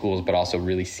Sunday schools, but also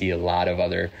really see a lot of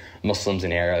other Muslims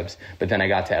and Arabs. But then I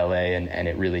got to LA, and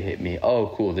it really hit me,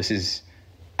 oh, cool, this is,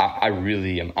 I'm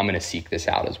going to seek this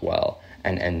out as well.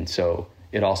 And so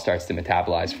it all starts to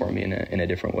metabolize for me in a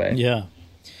different way. Yeah.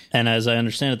 And as I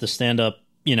understand it, the stand-up,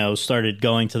 started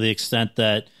going to the extent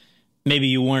that maybe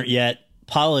you weren't yet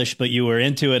polished, but you were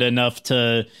into it enough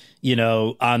to,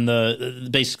 on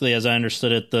basically, as I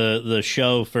understood it, the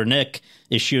show for Nick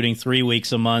is shooting 3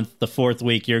 weeks a month. The 4th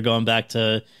week, you're going back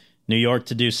to New York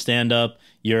to do stand-up.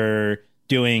 You're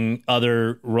doing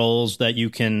other roles that you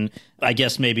can, I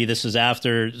guess maybe this is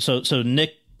after. So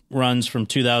Nick runs from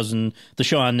the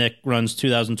show on Nick runs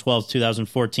 2012,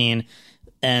 2014.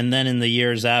 And then in the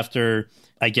years after,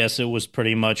 I guess it was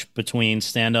pretty much between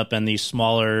stand-up and these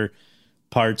smaller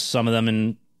parts, some of them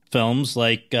in films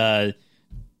like Don't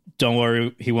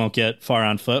Worry, He Won't Get Far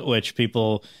on Foot, which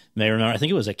people may remember. I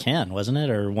think it was a Cannes, wasn't it?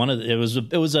 Or it was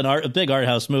a big art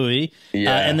house movie.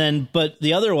 Yeah. But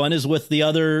the other one is with the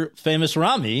other famous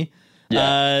Ramy,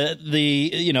 a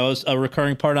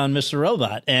recurring part on Mr.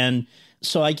 Robot. And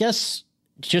so I guess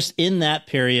just in that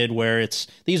period where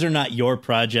these are not your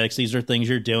projects, these are things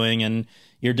you're doing and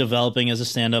you're developing as a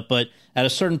stand-up, but at a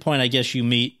certain point, I guess you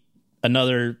meet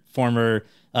another former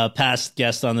past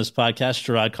guest on this podcast,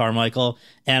 Gerard Carmichael,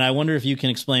 and I wonder if you can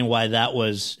explain why that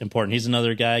was important. He's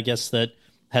another guy, I guess, that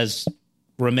has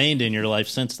remained in your life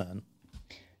since then.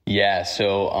 Yeah,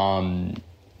 so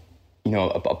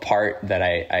a part that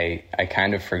I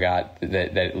kind of forgot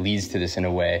that leads to this in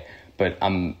a way, but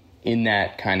I'm in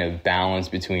that kind of balance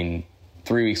between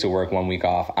 3 weeks of work, 1 week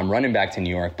off. I'm running back to New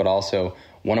York, but also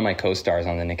one of my co-stars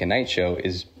on the Nick at Night show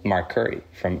is Mark Curry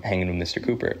from Hanging with Mr.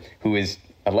 Cooper, who is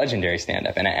a legendary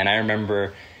stand-up. And I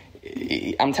remember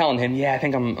I'm telling him, I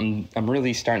think I'm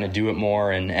really starting to do it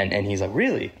more. And he's like,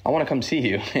 really? I want to come see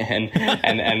you.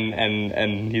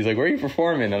 and he's like, where are you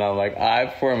performing? And I'm like, I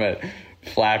perform at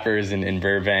Flappers in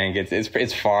Burbank.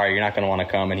 It's far. You're not going to want to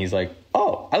come. And he's like,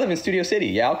 oh, I live in Studio City.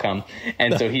 Yeah, I'll come.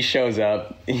 And so he shows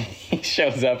up. He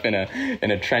shows up in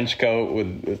a trench coat with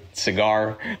a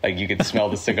cigar. Like you could smell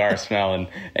the cigar smell. And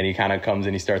he kind of comes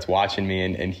and he starts watching me.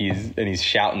 And he's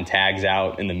shouting tags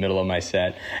out in the middle of my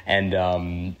set. And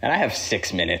I have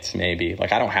 6 minutes maybe.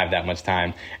 Like I don't have that much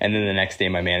time. And then the next day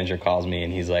my manager calls me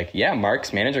and he's like, yeah,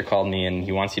 Mark's manager called me and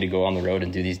he wants you to go on the road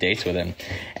and do these dates with him.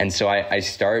 And so I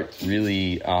start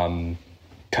really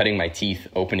cutting my teeth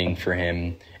opening for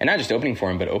him, and not just opening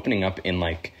for him, but opening up in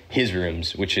like his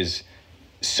rooms, which is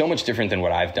so much different than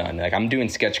what I've done. Like I'm doing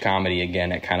sketch comedy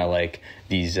again at kind of like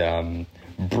these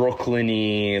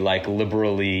Brooklyn-y, like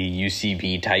liberally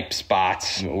UCB type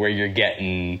spots where you're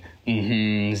getting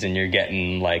mm-hms and you're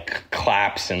getting like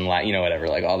claps and like, whatever,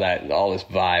 like all this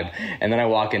vibe. And then I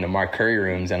walk into Mark Curry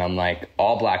rooms and I'm like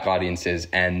all black audiences,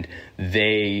 and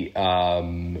they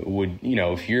would,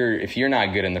 if you're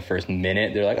not good in the first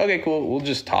minute, they're like, okay, cool, we'll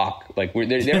just talk. Like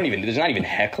they don't even, there's not even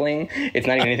heckling. It's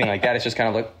not even anything like that. It's just kind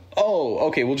of like, oh,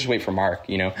 okay, we'll just wait for Mark,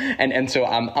 And so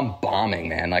I'm bombing,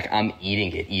 man. Like I'm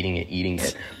eating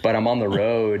it. But I'm on the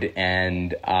road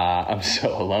and I'm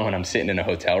so alone. I'm sitting in a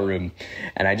hotel room.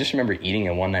 And I just remember eating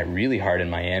it one night really hard in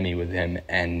Miami with him.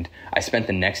 And I spent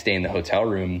the next day in the hotel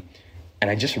room and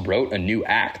I just wrote a new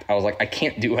act. I was like, I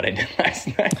can't do what I did last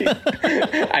night.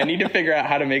 I need to figure out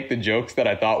how to make the jokes that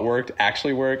I thought worked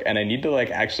actually work. And I need to like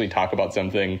actually talk about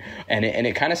something. And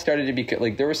it kind of started to be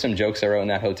like, there were some jokes I wrote in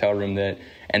that hotel room that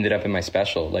ended up in my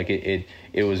special. Like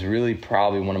it was really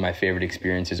probably one of my favorite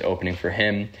experiences opening for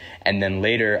him. And then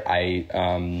later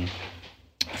I,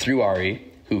 through Ari,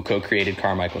 who co-created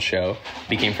Carmichael's show,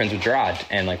 became friends with Gerard.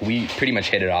 And like we pretty much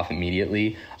hit it off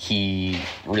immediately. He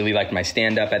really liked my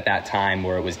stand-up at that time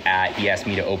where it was at. He asked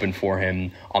me to open for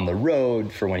him on the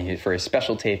road for his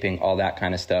special taping, all that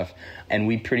kind of stuff. And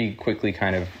we pretty quickly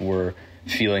kind of were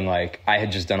feeling like I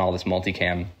had just done all this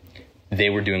multicam. They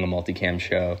were doing a multicam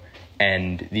show.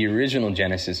 And the original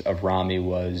genesis of Ramy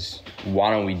was,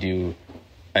 why don't we do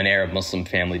an Arab Muslim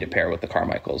family to pair with the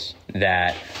Carmichaels?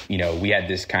 That, we had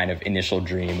this kind of initial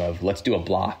dream of let's do a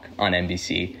block on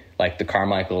NBC, like the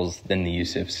Carmichaels, then the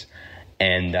Youssefs.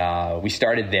 And we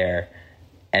started there.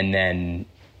 And then,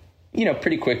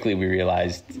 pretty quickly we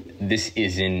realized this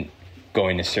isn't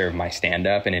going to serve my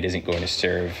stand-up and it isn't going to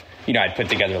serve, I'd put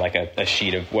together like a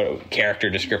sheet of what character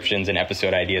descriptions and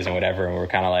episode ideas and whatever. And we're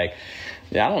kind of like,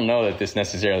 I don't know that this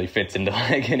necessarily fits into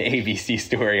like an ABC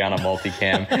story on a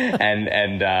multicam.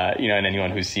 and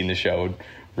anyone who's seen the show would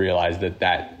realize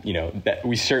that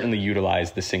we certainly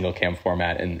utilized the single cam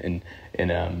format in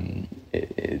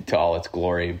to all its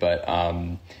glory. But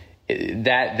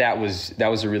that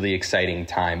was a really exciting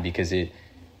time because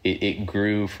it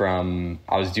grew from,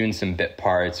 I was doing some bit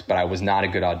parts, but I was not a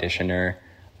good auditioner.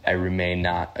 I remain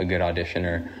not a good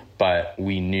auditioner, but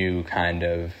we knew kind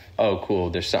of, oh,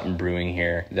 cool, there's something brewing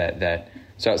here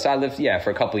so I lived, for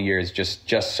a couple of years,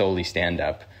 just solely stand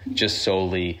up, just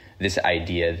solely this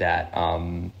idea that,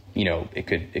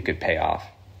 it could pay off.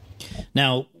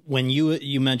 Now, when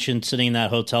you mentioned sitting in that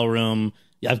hotel room,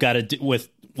 I've got to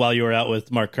while you were out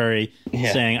with Mark Curry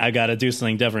saying, I got to do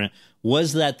something different.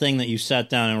 Was that thing that you sat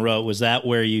down and wrote, was that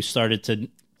where you started to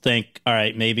think, all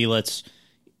right, maybe let's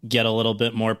get a little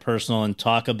bit more personal and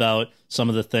talk about some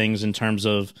of the things in terms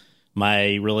of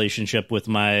my relationship with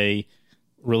my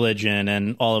religion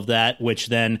and all of that, which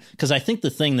then, because I think the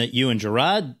thing that you and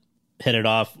Gerard hit it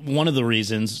off, one of the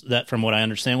reasons that, from what I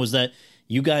understand, was that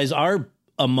you guys are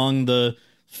among the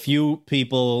few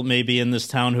people maybe in this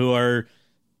town who are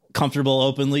comfortable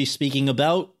openly speaking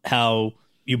about how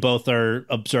you both are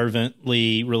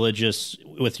observantly religious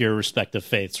with your respective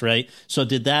faiths, right? So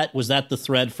was that the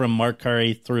thread from Mark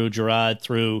Curry through Gerard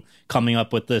through coming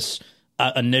up with this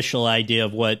initial idea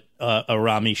of what a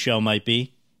Ramy show might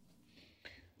be?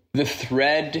 The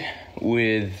thread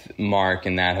with Mark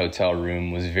in that hotel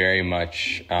room was very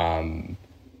much, it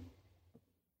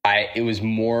was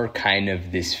more kind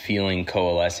of this feeling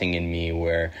coalescing in me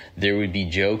where there would be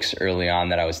jokes early on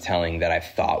that I was telling that I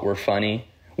thought were funny,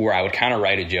 where I would kind of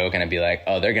write a joke and I'd be like,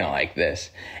 oh, they're going to like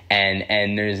this.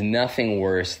 And there's nothing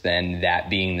worse than that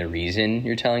being the reason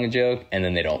you're telling a joke and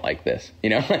then they don't like this, you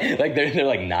know, like they're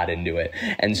like not into it.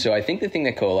 And so I think the thing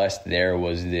that coalesced there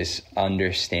was this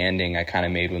understanding I kind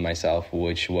of made with myself,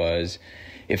 which was,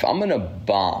 if I'm going to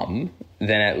bomb,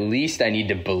 then at least I need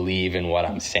to believe in what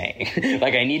I'm saying.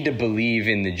 Like I need to believe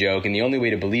in the joke. And the only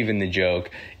way to believe in the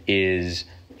joke is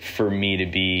for me to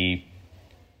be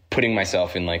putting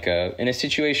myself in in a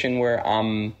situation where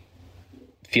I'm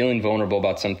feeling vulnerable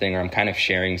about something, or I'm kind of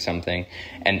sharing something.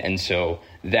 And so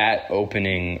that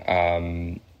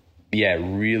opening,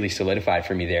 really solidified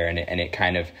for me there. And it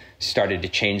kind of started to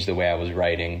change the way I was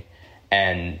writing.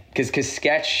 And because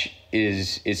sketch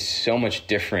is so much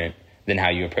different than how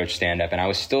you approach stand-up. And I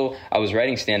was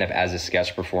writing stand-up as a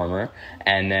sketch performer.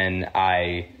 And then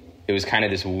it was kind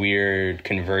of this weird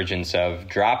convergence of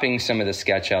dropping some of the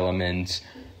sketch elements,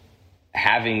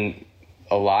 having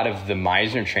a lot of the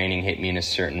Meisner training hit me in a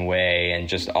certain way, and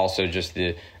just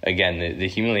the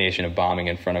humiliation of bombing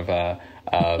in front of a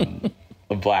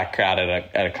black crowd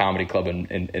at a comedy club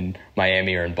in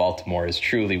Miami or in Baltimore is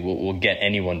truly will get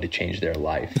anyone to change their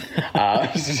life.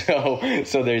 So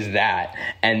there's that,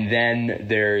 and then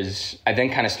I then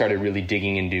kind of started really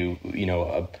digging into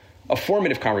a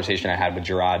formative conversation I had with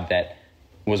Gerard that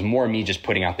was more me just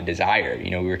putting out the desire.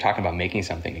 We were talking about making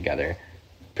something together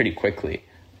pretty quickly.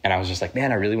 And I was just like,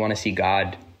 man, I really want to see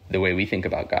God the way we think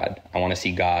about God. I want to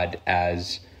see God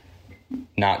as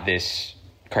not this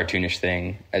cartoonish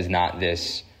thing, as not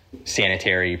this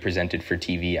sanitary presented for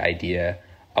TV idea.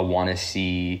 I want to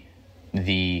see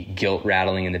the guilt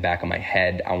rattling in the back of my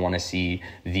head. I want to see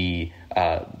the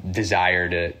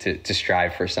desire to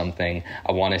strive for something.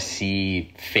 I want to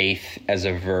see faith as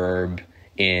a verb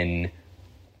in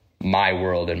my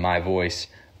world and my voice.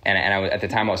 And at the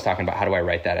time I was talking about, how do I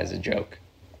write that as a joke?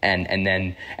 And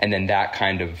then that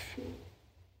kind of,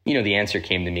 the answer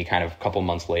came to me kind of a couple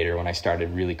months later when I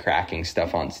started really cracking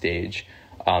stuff on stage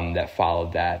that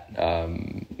followed that,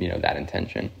 that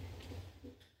intention.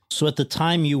 So at the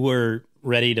time you were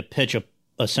ready to pitch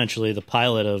essentially the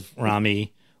pilot of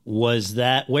Ramy,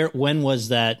 when was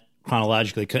that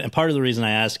chronologically? And part of the reason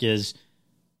I ask is,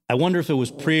 I wonder if it was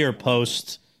pre or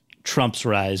post Trump's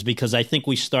rise, because I think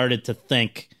we started to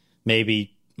think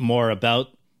maybe more about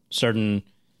certain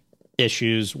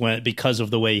issues because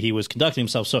of the way he was conducting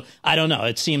himself. So I don't know.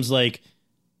 It seems like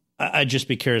I'd just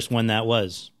be curious when that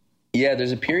was. Yeah,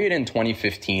 there's a period in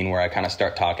 2015 where I kind of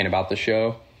start talking about the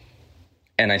show,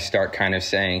 and I start kind of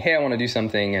saying, hey, I want to do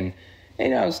something. And,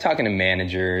 I was talking to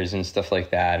managers and stuff like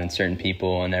that and certain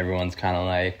people, and everyone's kind of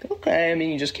like, okay, I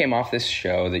mean, you just came off this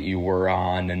show that you were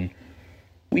on, and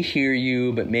we hear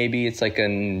you, but maybe it's like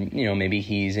maybe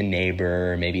he's a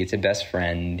neighbor, maybe it's a best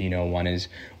friend, one is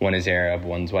Arab,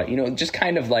 one's white, just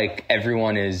kind of like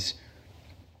everyone is,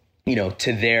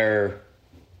 to their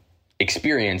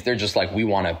experience, they're just like, we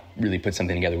want to really put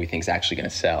something together we think is actually going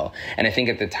to sell. And I think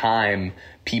at the time,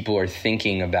 people are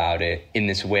thinking about it in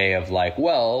this way of like,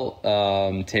 well,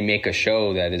 to make a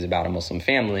show that is about a Muslim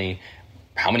family,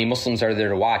 how many Muslims are there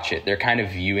to watch it? They're kind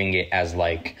of viewing it as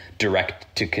like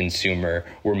direct to consumer.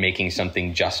 We're making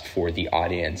something just for the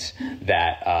audience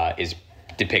that is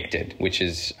depicted, which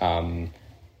is,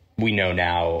 we know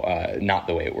now, not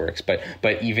the way it works. But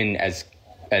even as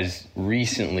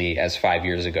recently as 5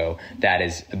 years ago, that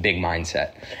is a big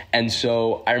mindset. And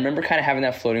so I remember kind of having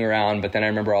that floating around, but then I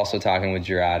remember also talking with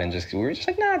Gerard and we were just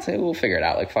like, nah, we'll figure it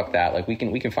out. Like, fuck that. Like, we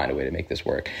can find a way to make this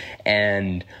work.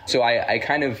 And so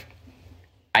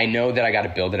I know that I got to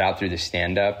build it out through the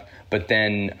stand-up, but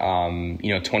then,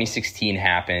 2016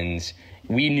 happens.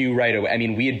 We knew right away. I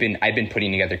mean, I'd been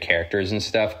putting together characters and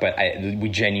stuff, but we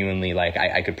genuinely, like,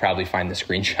 I could probably find the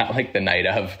screenshot like the night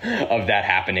of that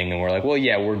happening, and we're like, well,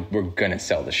 yeah, we're gonna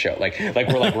sell the show. Like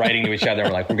we're like writing to each other,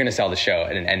 and we're like, we're gonna sell the show,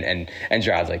 and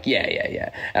Gerard's like,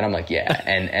 yeah, and I'm like, yeah,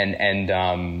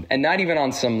 and not even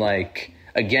on some like.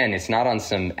 Again, it's not on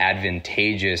some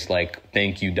advantageous, like,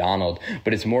 thank you, Donald,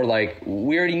 but it's more like,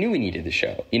 we already knew we needed the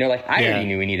show. I already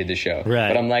knew we needed the show. Right.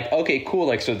 But I'm like, okay, cool.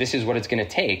 Like, so this is what it's going to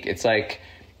take. It's like,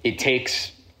 it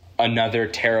takes another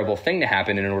terrible thing to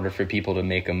happen in order for people to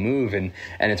make a move. And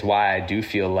it's why I do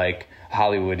feel like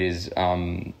Hollywood is,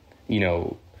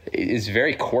 is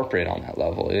very corporate on that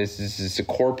level. It's a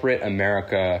corporate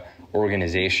America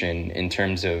organization in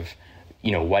terms of,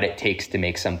 what it takes to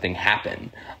make something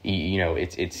happen.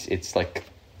 It's like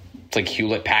it's like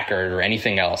Hewlett Packard or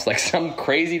anything else. Like some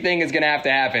crazy thing is going to have to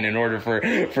happen in order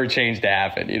for change to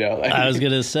happen, you know? Like, I was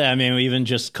going to say, I mean, even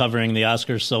just covering the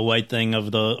Oscars so white thing over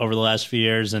the last few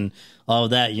years and all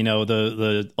of that, you know,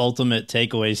 the ultimate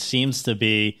takeaway seems to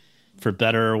be, for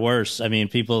better or worse. I mean,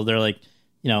 they're like,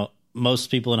 you know,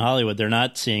 most people in Hollywood, they're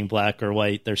not seeing black or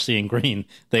white, they're seeing green.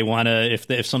 They want to,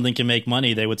 if something can make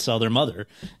money, they would sell their mother.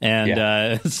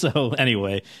 And so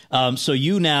anyway, so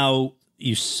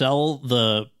you sell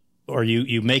or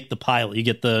you make the pilot, you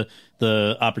get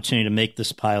the opportunity to make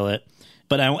this pilot.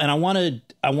 But I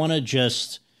want to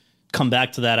just come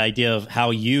back to that idea of how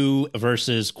you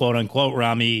versus quote unquote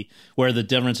Ramy, where the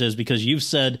difference is, because you've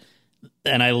said,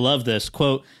 and I love this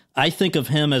quote, "I think of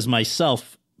him as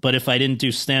myself, but if I didn't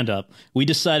do stand-up, we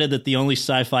decided that the only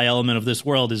sci-fi element of this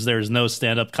world is there is no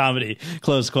stand-up comedy,"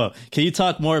 close quote. Can you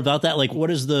talk more about that? Like, what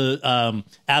does the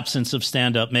absence of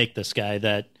stand-up make this guy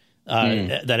that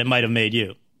it might have made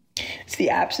you? It's the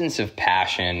absence of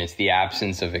passion. It's the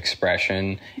absence of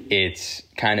expression. It's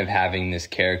kind of having this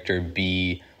character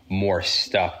be more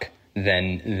stuck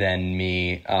than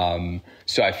me.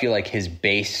 So I feel like his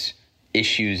base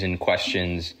issues and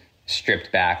questions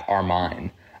stripped back are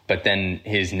mine. But then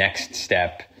his next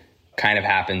step kind of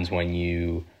happens when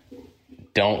you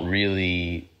don't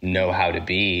really know how to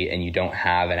be and you don't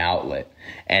have an outlet.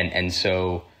 And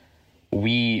so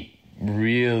we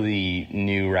really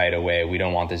knew right away we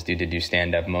don't want this dude to do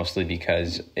stand-up, mostly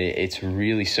because it's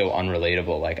really so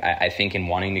unrelatable. Like, I think in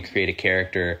wanting to create a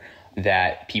character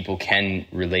that people can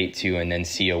relate to and then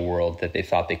see a world that they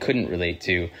thought they couldn't relate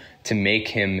to make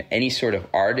him any sort of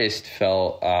artist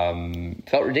felt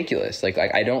ridiculous. Like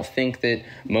I don't think that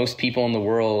most people in the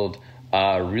world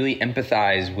really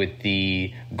empathize with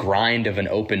the grind of an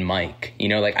open mic. You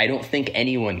know, like I don't think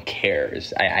anyone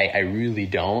cares. I really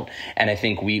don't. And I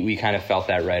think we kind of felt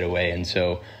that right away. And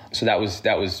so that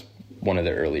was one of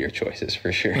the earlier choices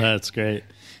for sure. That's great.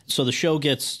 So the show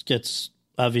gets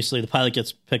obviously the pilot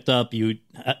gets picked up. You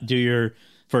do your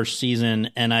first season,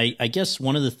 and I guess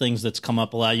one of the things that's come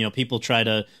up a lot, you know, people try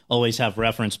to always have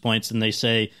reference points, and they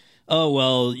say, oh,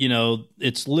 well, you know,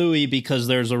 it's Louis because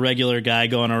there's a regular guy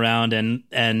going around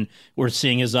and we're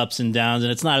seeing his ups and downs,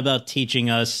 and it's not about teaching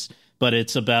us, but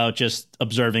it's about just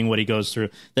observing what he goes through.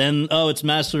 Then, oh, it's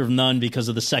Master of None because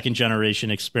of the second generation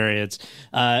experience.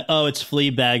 Oh, it's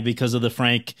Fleabag because of the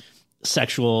Frank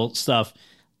sexual stuff.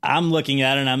 I'm looking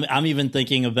at it, and I'm even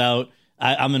thinking about,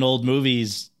 I'm an old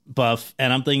movies buff,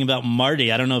 and I'm thinking about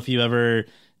Marty. I don't know if you ever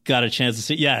got a chance to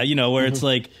see, you know, where it's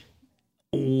like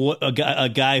a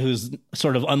guy who's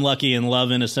sort of unlucky in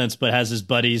love in a sense, but has his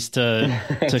buddies to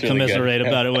commiserate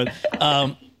about it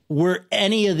with. Were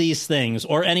any of these things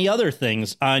or any other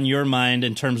things on your mind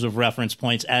in terms of reference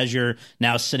points as you're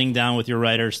now sitting down with your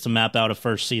writers to map out a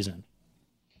first season?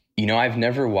 You know, I've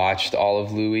never watched all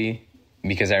of Louis,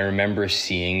 because I remember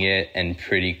seeing it and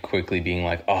pretty quickly being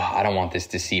like, oh, I don't want this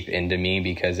to seep into me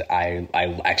because I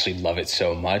actually love it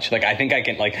so much. Like, I think I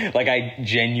can, like I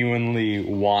genuinely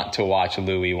want to watch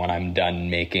Louis when I'm done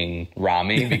making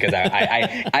Ramy, because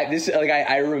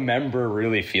I remember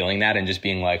really feeling that and just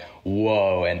being like,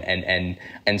 whoa.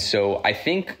 And so I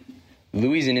think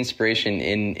Louis is an inspiration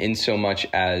in so much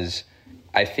as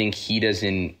I think he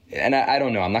doesn't, and I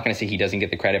don't know, I'm not going to say he doesn't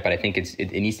get the credit, but I think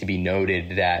it needs to be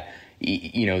noted that,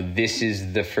 you know, this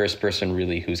is the first person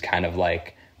really who's kind of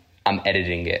like, I'm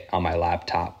editing it on my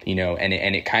laptop, you know, and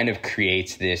it kind of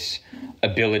creates this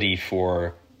ability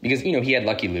for, because, you know, he had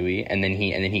Lucky Louie and then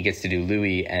he gets to do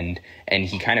Louis and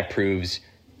he kind of proves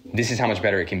this is how much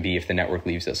better it can be if the network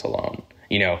leaves us alone,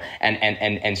 you know,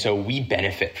 and so we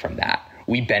benefit from that.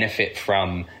 We benefit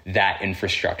from that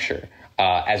infrastructure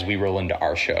as we roll into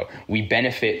our show. We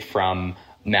benefit from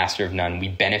Master of None. We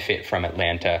benefit from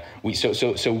Atlanta.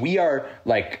 So we are,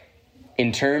 like,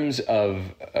 in terms of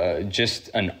just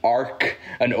an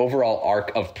overall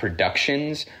arc of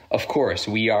productions, of course,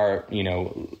 we are, you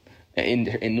know,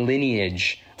 in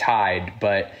lineage tied,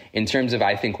 but in terms of,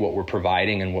 I think, what we're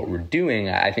providing and what we're doing,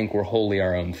 I think we're wholly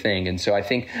our own thing. And so I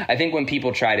think when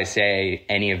people try to say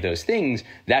any of those things,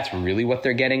 that's really what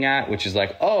they're getting at, which is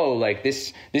like, oh, like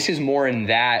this is more in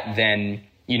that than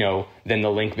the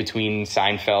link between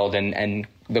Seinfeld and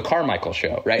the Carmichael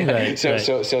Show, right?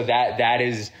 So that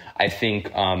is, I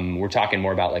think, we're talking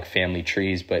more about like family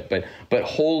trees, but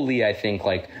wholly, I think,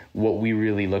 like what we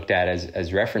really looked at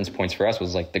as reference points for us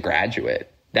was like The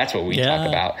Graduate. That's what we talk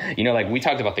about. You know, like we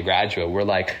talked about The Graduate. We're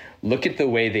like, look at the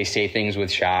way they say things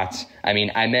with shots. I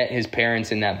mean, I met his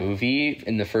parents in that movie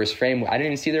in the first frame. I didn't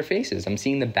even see their faces. I'm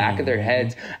seeing the back of their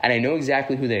heads, and I know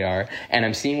exactly who they are, and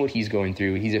I'm seeing what he's going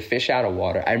through. He's a fish out of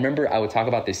water. I remember I would talk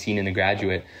about this scene in The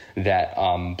Graduate that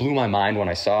blew my mind when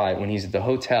I saw it, when he's at the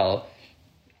hotel.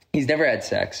 He's never had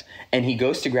sex, and he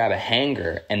goes to grab a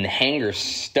hanger, and the hanger's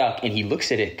stuck, and he looks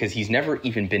at it because he's never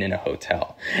even been in a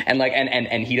hotel. And like,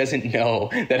 and he doesn't know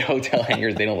that hotel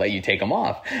hangers, they don't let you take them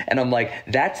off. And I'm like,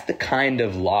 that's the kind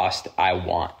of Lost I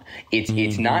want.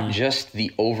 It's not just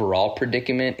the overall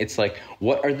predicament. It's like,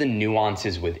 what are the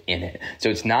nuances within it? So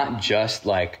it's not just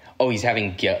like, oh, he's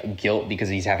having guilt because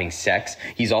he's having sex.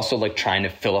 He's also like trying to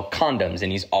fill up condoms,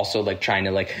 and he's also like trying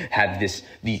to like have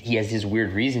he has his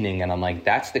weird reasoning. And I'm like,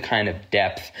 that's the kind of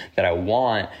depth that I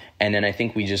want. And then I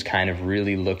think we just kind of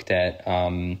really looked at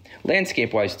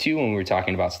landscape wise too, when we were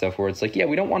talking about stuff where it's like, yeah,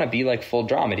 we don't want to be like full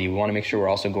dramedy. We want to make sure we're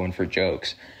also going for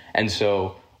jokes. And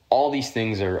so all these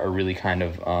things are really kind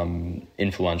of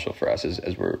influential for us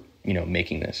as we're,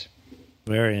 making this.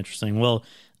 Very interesting. Well,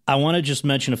 I want to just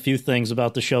mention a few things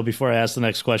about the show before I ask the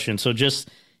next question. So just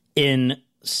in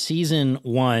season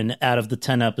 1 out of the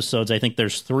 10 episodes, I think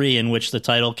there's 3 in which the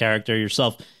title character,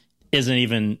 yourself, isn't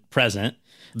even present.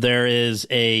 There is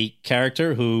a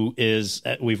character who is,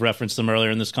 we've referenced them earlier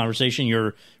in this conversation,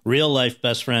 your real life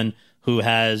best friend who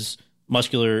has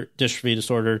muscular dystrophy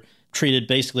disorder, treated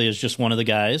basically as just one of the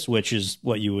guys, which is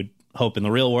what you would hope in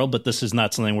the real world, but this is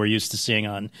not something we're used to seeing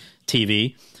on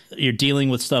TV. You're dealing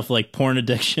with stuff like porn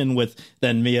addiction with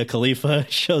then Mia Khalifa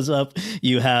shows up.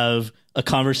 You have a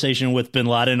conversation with Bin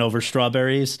Laden over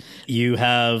strawberries. You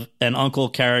have an uncle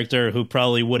character who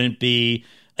probably wouldn't be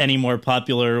any more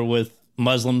popular with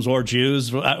Muslims or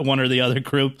Jews, one or the other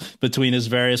group, between his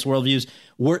various worldviews.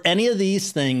 Were any of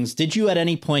these things, did you at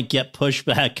any point get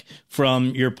pushback from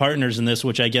your partners in this,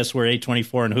 which I guess were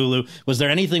A24 and Hulu? Was there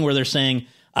anything where they're saying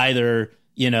either,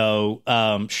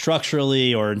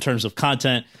 structurally or in terms of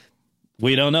content,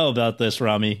 we don't know about this,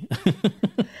 Ramy?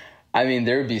 I mean,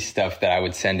 there would be stuff that I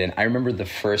would send in. I remember the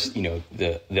first,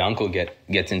 the uncle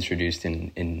gets introduced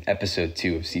in episode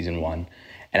 2 of season 1.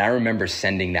 And I remember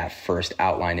sending that first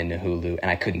outline into Hulu,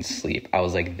 and I couldn't sleep. I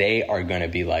was like, they are going to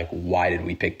be like, why did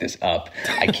we pick this up?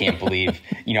 I can't believe,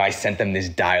 I sent them this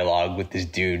dialogue with this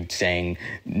dude saying,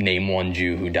 name one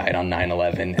Jew who died on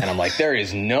 9/11. And I'm like, there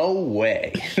is no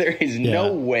way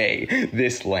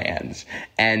this lands.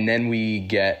 And then we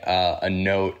get a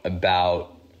note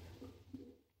about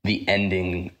the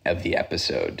ending of the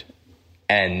episode.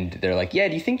 And they're like, yeah,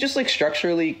 do you think just like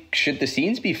structurally, should the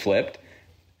scenes be flipped?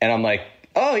 And I'm like,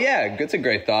 oh, yeah, that's a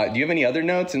great thought. Do you have any other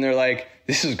notes? And they're like,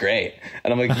 this is great.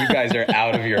 And I'm like, you guys are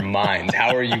out of your minds.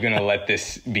 How are you going to let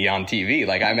this be on TV?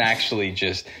 Like, I'm actually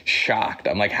just shocked.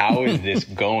 I'm like, how is this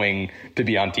going to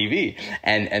be on TV?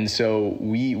 And so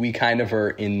we kind of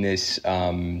are in this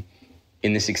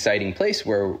exciting place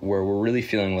where we're really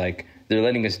feeling like they're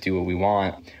letting us do what we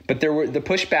want. But there were the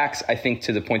pushbacks, I think,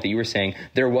 to the point that you were saying.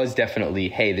 There was definitely,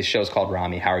 hey, this show's called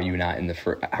Ramy. How are you not in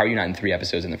 3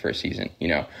 episodes in the first season?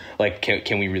 Like,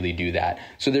 can we really do that?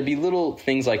 So there'd be little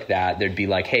things like that. There'd be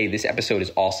like, hey, this episode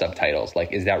is all subtitles.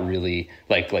 Like, is that really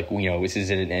like this is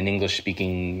an English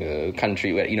speaking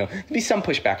country? There'd be some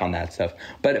pushback on that stuff.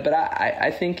 But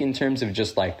I think in terms of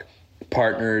just like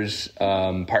partners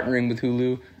partnering with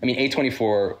Hulu, I mean,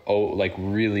 A24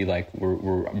 really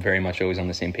we're very much always on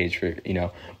the same page for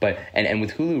but and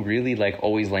with Hulu really like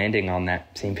always landing on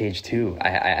that same page too.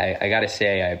 I gotta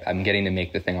say I'm getting to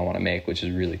make the thing I want to make, which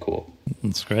is really cool.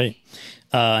 That's great.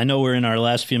 I know we're in our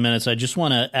last few minutes. I just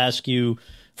want to ask you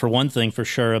for one thing for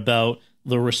sure about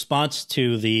the response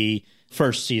to the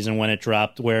first season when it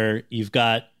dropped, where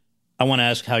I want to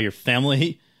ask how your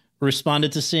family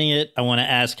responded to seeing it. I want to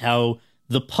ask how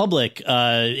the public,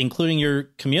 including your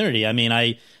community. I mean,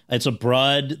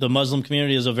 the Muslim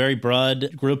community is a very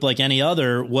broad group like any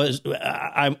other.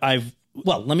 Let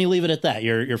me leave it at that.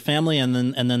 Your family and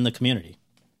then the community.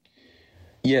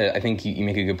 Yeah, I think you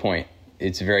make a good point.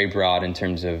 It's very broad in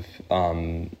terms of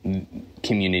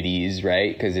communities,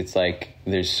 right? Because it's like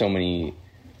there's so many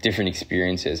different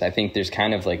experiences. I think there's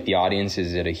kind of like the audience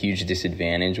is at a huge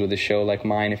disadvantage with a show like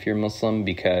mine if you're Muslim,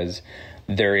 because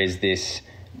there is this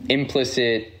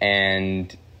implicit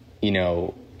and,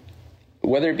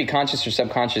 whether it be conscious or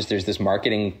subconscious, there's this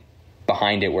marketing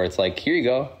behind it where it's like, here you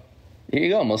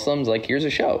go, Muslims, like, here's a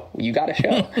show. You got a show.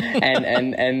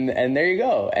 and there you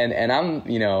go. And I'm,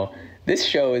 this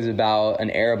show is about an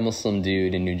Arab Muslim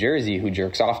dude in New Jersey who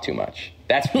jerks off too much.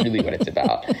 That's really what it's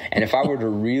about. And if I were to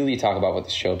really talk about what the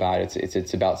show about,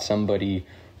 it's about somebody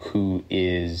who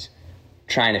is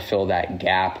trying to fill that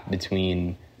gap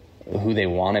between who they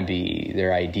want to be,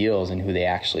 their ideals, and who they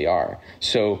actually are.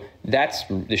 So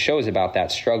the show is about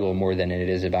that struggle more than it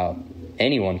is about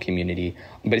any one community.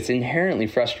 But it's inherently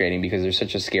frustrating because there's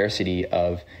such a scarcity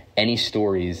of any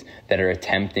stories that are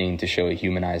attempting to show a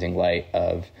humanizing light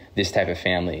of this type of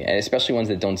family, and especially ones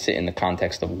that don't sit in the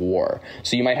context of war.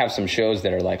 So you might have some shows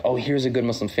that are like, oh, here's a good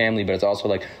Muslim family, but it's also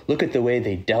like, look at the way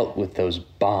they dealt with those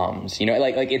bombs.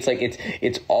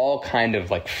 It's all kind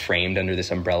of like framed under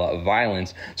this umbrella of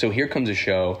violence. So here comes a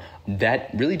show that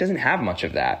really doesn't have much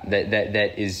of that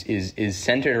is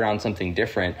centered around something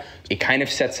different. It kind of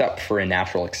sets up for a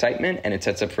natural excitement, and it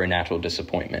sets up for a natural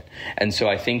disappointment. And so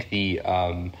I think the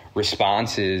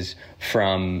responses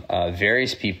from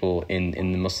various people in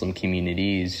the Muslim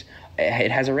communities, it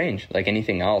has a range like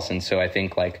anything else. And so I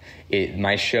think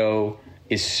my show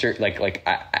is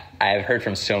I've heard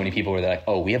from so many people where they're like,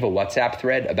 oh, we have a WhatsApp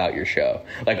thread about your show.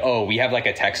 Like, oh, we have like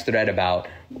a text thread about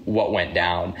what went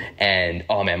down. And,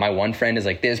 oh man, my one friend is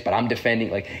like this, but I'm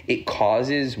defending. Like, it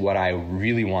causes what I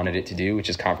really wanted it to do, which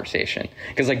is conversation.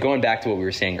 Because like going back to what we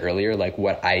were saying earlier, like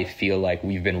what I feel like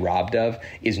we've been robbed of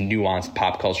is nuanced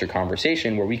pop culture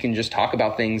conversation where we can just talk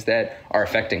about things that are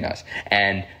affecting us.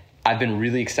 And I've been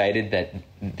really excited that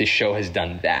this show has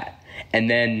done that. And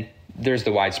then there's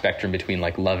the wide spectrum between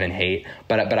like love and hate,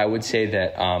 but I would say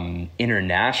that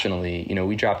internationally,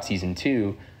 we dropped season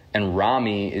 2, and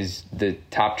Ramy is the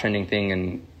top trending thing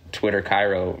in Twitter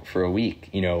Cairo for a week,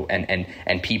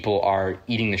 and people are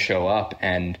eating the show up,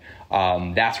 and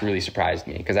that's really surprised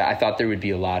me because I thought there would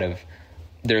be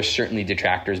there's certainly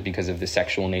detractors because of the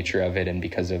sexual nature of it and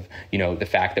because of the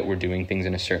fact that we're doing things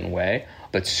in a certain way,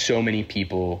 but so many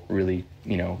people really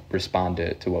respond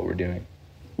to what we're doing.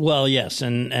 Well, yes,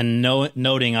 and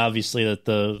noting obviously that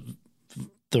the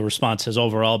response has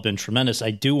overall been tremendous.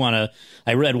 I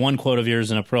read one quote of yours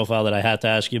in a profile that I had to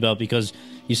ask you about because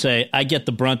you say, I get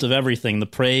the brunt of everything, the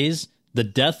praise, the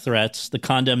death threats, the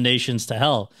condemnations to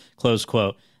hell, close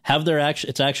quote.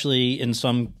 It's actually in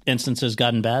some instances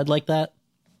gotten bad like that?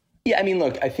 Yeah, I mean,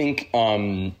 look, I think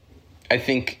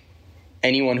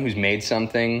anyone who's made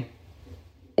something,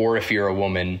 or if you're a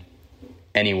woman,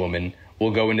 any woman, will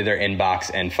go into their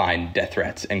inbox and find death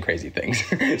threats and crazy things.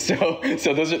 So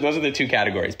those are the two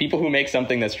categories. People who make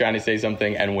something that's trying to say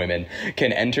something, and women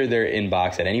can enter their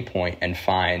inbox at any point and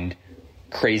find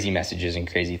crazy messages and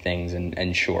crazy things,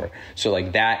 and sure. So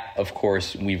like that, of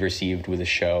course, we've received with a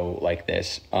show like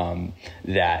this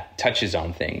that touches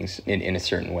on things in a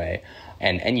certain way.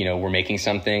 And we're making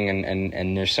something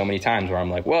and there's so many times where I'm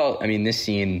like, well, I mean, this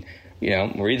scene,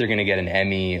 we're either going to get an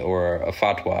Emmy or a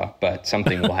fatwa, but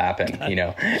something will happen, and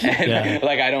yeah.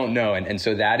 Like, I don't know. And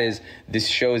so this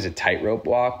show is a tightrope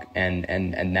walk,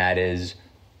 and that is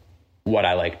what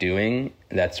I like doing.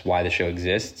 That's why the show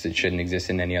exists. It shouldn't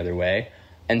exist in any other way.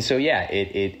 And so, yeah,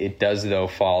 it does though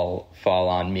fall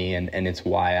on me. And it's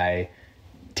why I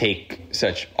take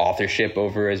such authorship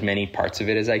over as many parts of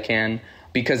it as I can,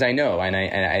 because I know, and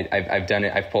I've done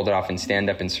it. I've pulled it off in stand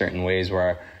up in certain ways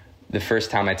where the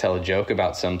first time I tell a joke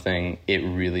about something, it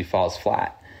really falls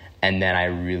flat. And then I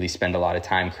really spend a lot of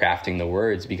time crafting the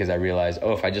words because I realize,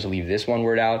 oh, if I just leave this one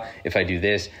word out, if I do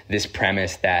this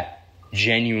premise that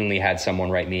genuinely had someone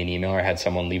write me an email or had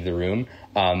someone leave the room,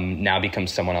 now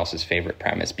becomes someone else's favorite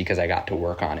premise because I got to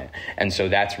work on it. And so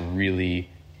that's really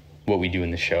what we do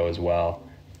in the show as well.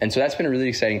 And so that's been a really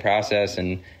exciting process.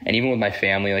 And even with my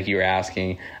family, like you were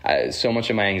asking, so much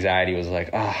of my anxiety was like,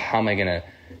 oh, how am I going to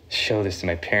show this to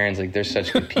my parents? Like, they're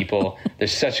such good people. They're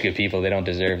such good people. They don't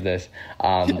deserve this.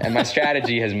 And my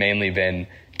strategy has mainly been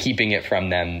keeping it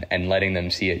from them and letting them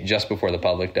see it just before the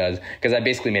public does. Because I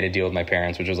basically made a deal with my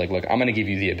parents, which was like, look, I'm going to give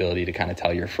you the ability to kind of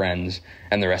tell your friends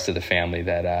and the rest of the family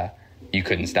that you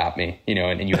couldn't stop me,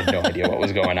 and you had no idea what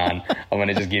was going on. I'm going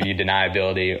to just give you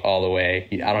deniability all the way.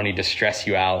 I don't need to stress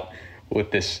you out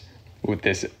with this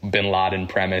Bin Laden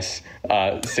premise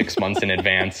 6 months in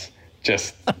advance.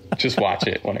 Just watch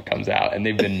it when it comes out. And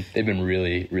they've been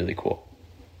really, really cool.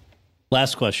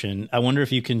 Last question. I wonder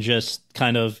if you can just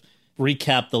kind of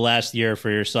recap the last year for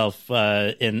yourself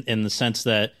in the sense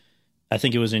that I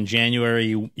think it was in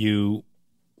January you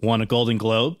won a Golden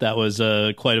Globe. That was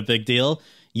quite a big deal.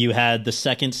 You had the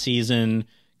second season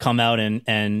come out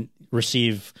and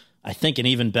receive, I think, an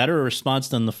even better response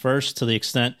than the first, to the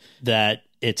extent that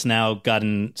it's now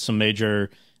gotten some major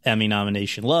Emmy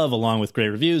nomination love along with great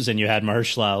reviews. And you had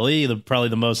Mahershala Ali, probably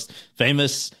the most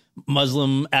famous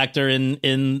Muslim actor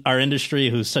in our industry,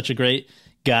 who's such a great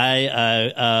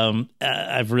guy.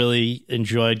 I've really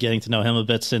enjoyed getting to know him a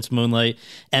bit since Moonlight.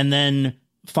 And then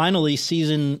finally,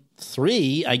 season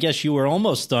 3, I guess you were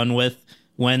almost done with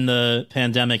when the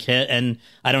pandemic hit, and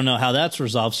I don't know how that's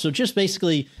resolved. So just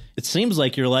basically It seems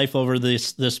like your life over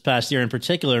this past year in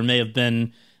particular may have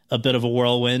been a bit of a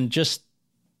whirlwind. Just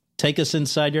take us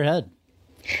inside your head.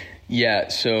 Yeah,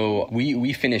 so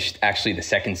we finished actually the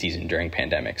second season during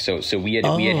pandemic. So we had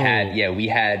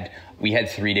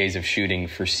 3 days of shooting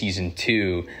for season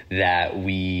 2 that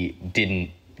we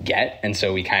didn't get, and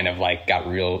so we kind of like got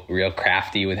real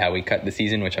crafty with how we cut the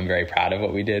season, which I'm very proud of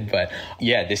what we did. But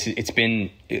yeah, it's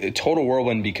been a total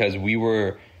whirlwind because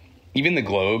even the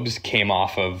Globes came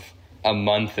off of a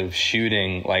month of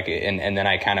shooting, like, and then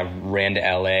I kind of ran to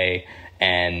LA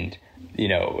and, you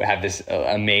know, have this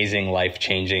amazing,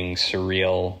 life-changing,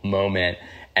 surreal moment.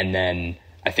 And then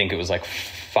I think it was like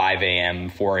 5 a.m.,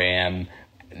 4 a.m.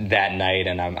 that night,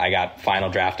 and I got Final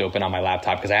Draft open on my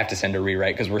laptop because I have to send a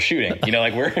rewrite because we're shooting, you know,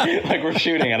 like we're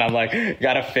shooting, and I'm like,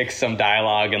 got to fix some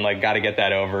dialogue and like got to get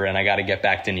that over, and I got to get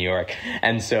back to New York.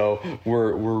 And so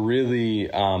we're really,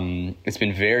 it's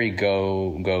been very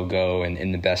go, and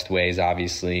in the best ways,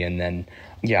 obviously. And then,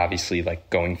 yeah, obviously like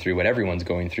going through what everyone's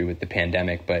going through with the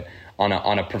pandemic, but on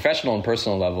a professional and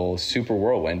personal level, super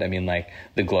whirlwind. I mean, like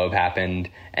the Globe happened,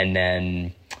 and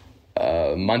then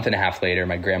a month and a half later,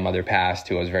 my grandmother passed,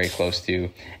 who I was very close to.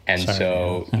 And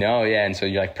and so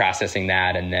you're like processing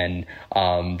that. And then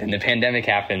the pandemic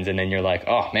happens, and then you're like,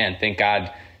 oh man, thank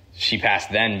God she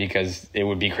passed then, because it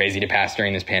would be crazy to pass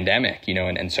during this pandemic, you know,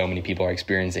 and so many people are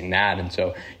experiencing that. And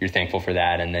so you're thankful for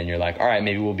that. And then you're like, all right,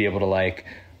 maybe we'll be able to like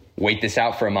wait this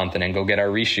out for a month and then go get our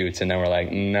reshoots. And then we're like,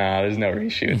 no, there's no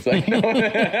reshoots. Like, no,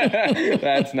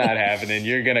 that's not happening.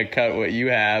 You're going to cut what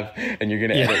you have, and you're going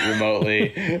to edit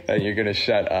remotely, and you're going to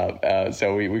shut up.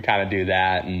 So we kind of do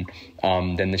that. And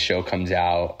then the show comes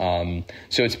out.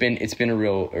 So it's been a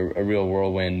real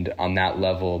whirlwind on that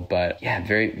level. But yeah,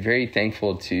 very, very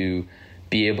thankful to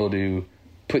be able to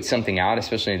put something out,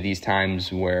 especially at these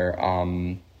times where,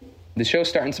 the show's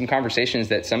starting some conversations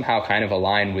that somehow kind of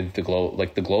align with the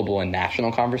global and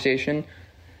national conversation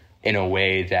in a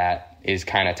way that is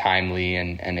kind of timely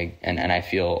and I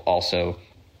feel also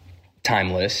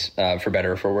timeless, for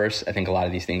better or for worse. I think a lot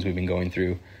of these things we've been going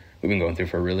through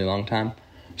for a really long time.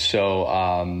 So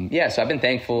so I've been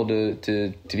thankful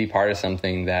to be part of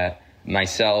something that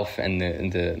myself and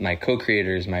my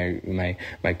co-creators, my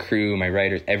crew, my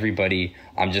writers, everybody,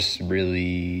 I'm just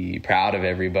really proud of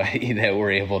everybody that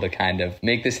we're able to kind of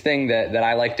make this thing that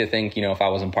I like to think, you know, if I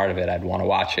wasn't part of it, I'd want to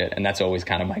watch it. And that's always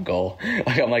kind of my goal.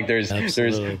 Like, I'm like, there's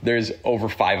over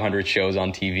 500 shows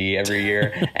on TV every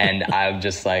year. And I'm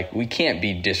just like, we can't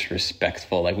be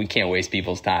disrespectful. Like, we can't waste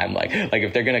people's time. Like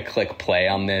if they're going to click play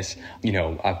on this, you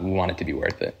know, we want it to be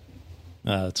worth it.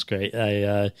 That's great.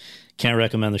 I can't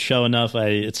recommend the show enough.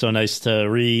 It's so nice to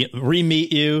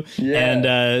re-meet you. Yeah.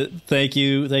 And thank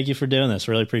you for doing this.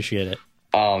 Really appreciate it.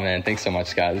 Oh man, thanks so much,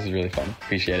 Scott. This is really fun.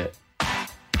 Appreciate it.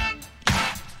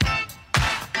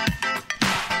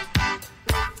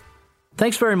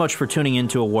 Thanks very much for tuning in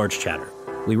to Awards Chatter.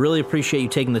 We really appreciate you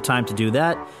taking the time to do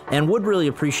that, and would really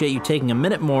appreciate you taking a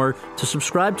minute more to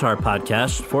subscribe to our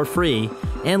podcast for free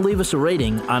and leave us a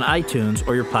rating on iTunes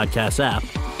or your podcast app,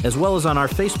 as well as on our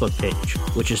Facebook page,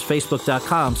 which is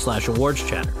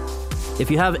facebook.com/awardschatter. If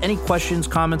you have any questions,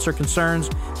 comments, or concerns,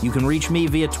 you can reach me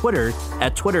via Twitter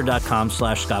at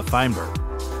twitter.com/Scott Feinberg.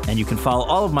 And you can follow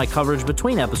all of my coverage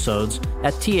between episodes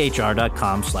at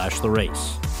thr.com/The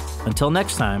Race. Until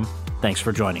next time, thanks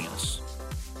for joining us.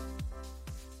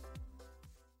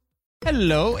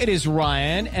 Hello, it is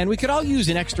Ryan, and we could all use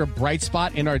an extra bright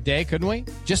spot in our day, couldn't we?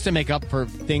 Just to make up for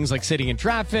things like sitting in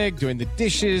traffic, doing the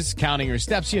dishes, counting your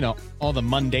steps, you know, all the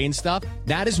mundane stuff.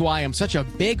 That is why I'm such a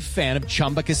big fan of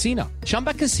Chumba Casino.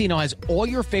 Chumba Casino has all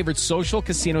your favorite social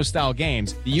casino-style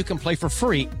games that you can play for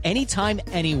free anytime,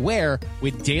 anywhere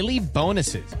with daily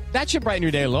bonuses. That should brighten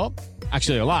your day a little.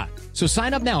 Actually, a lot. So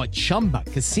sign up now at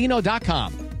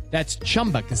ChumbaCasino.com. That's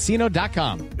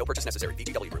ChumbaCasino.com. No purchase necessary.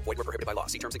 VGW Group. Void where prohibited by law.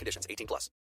 See terms and conditions. 18+.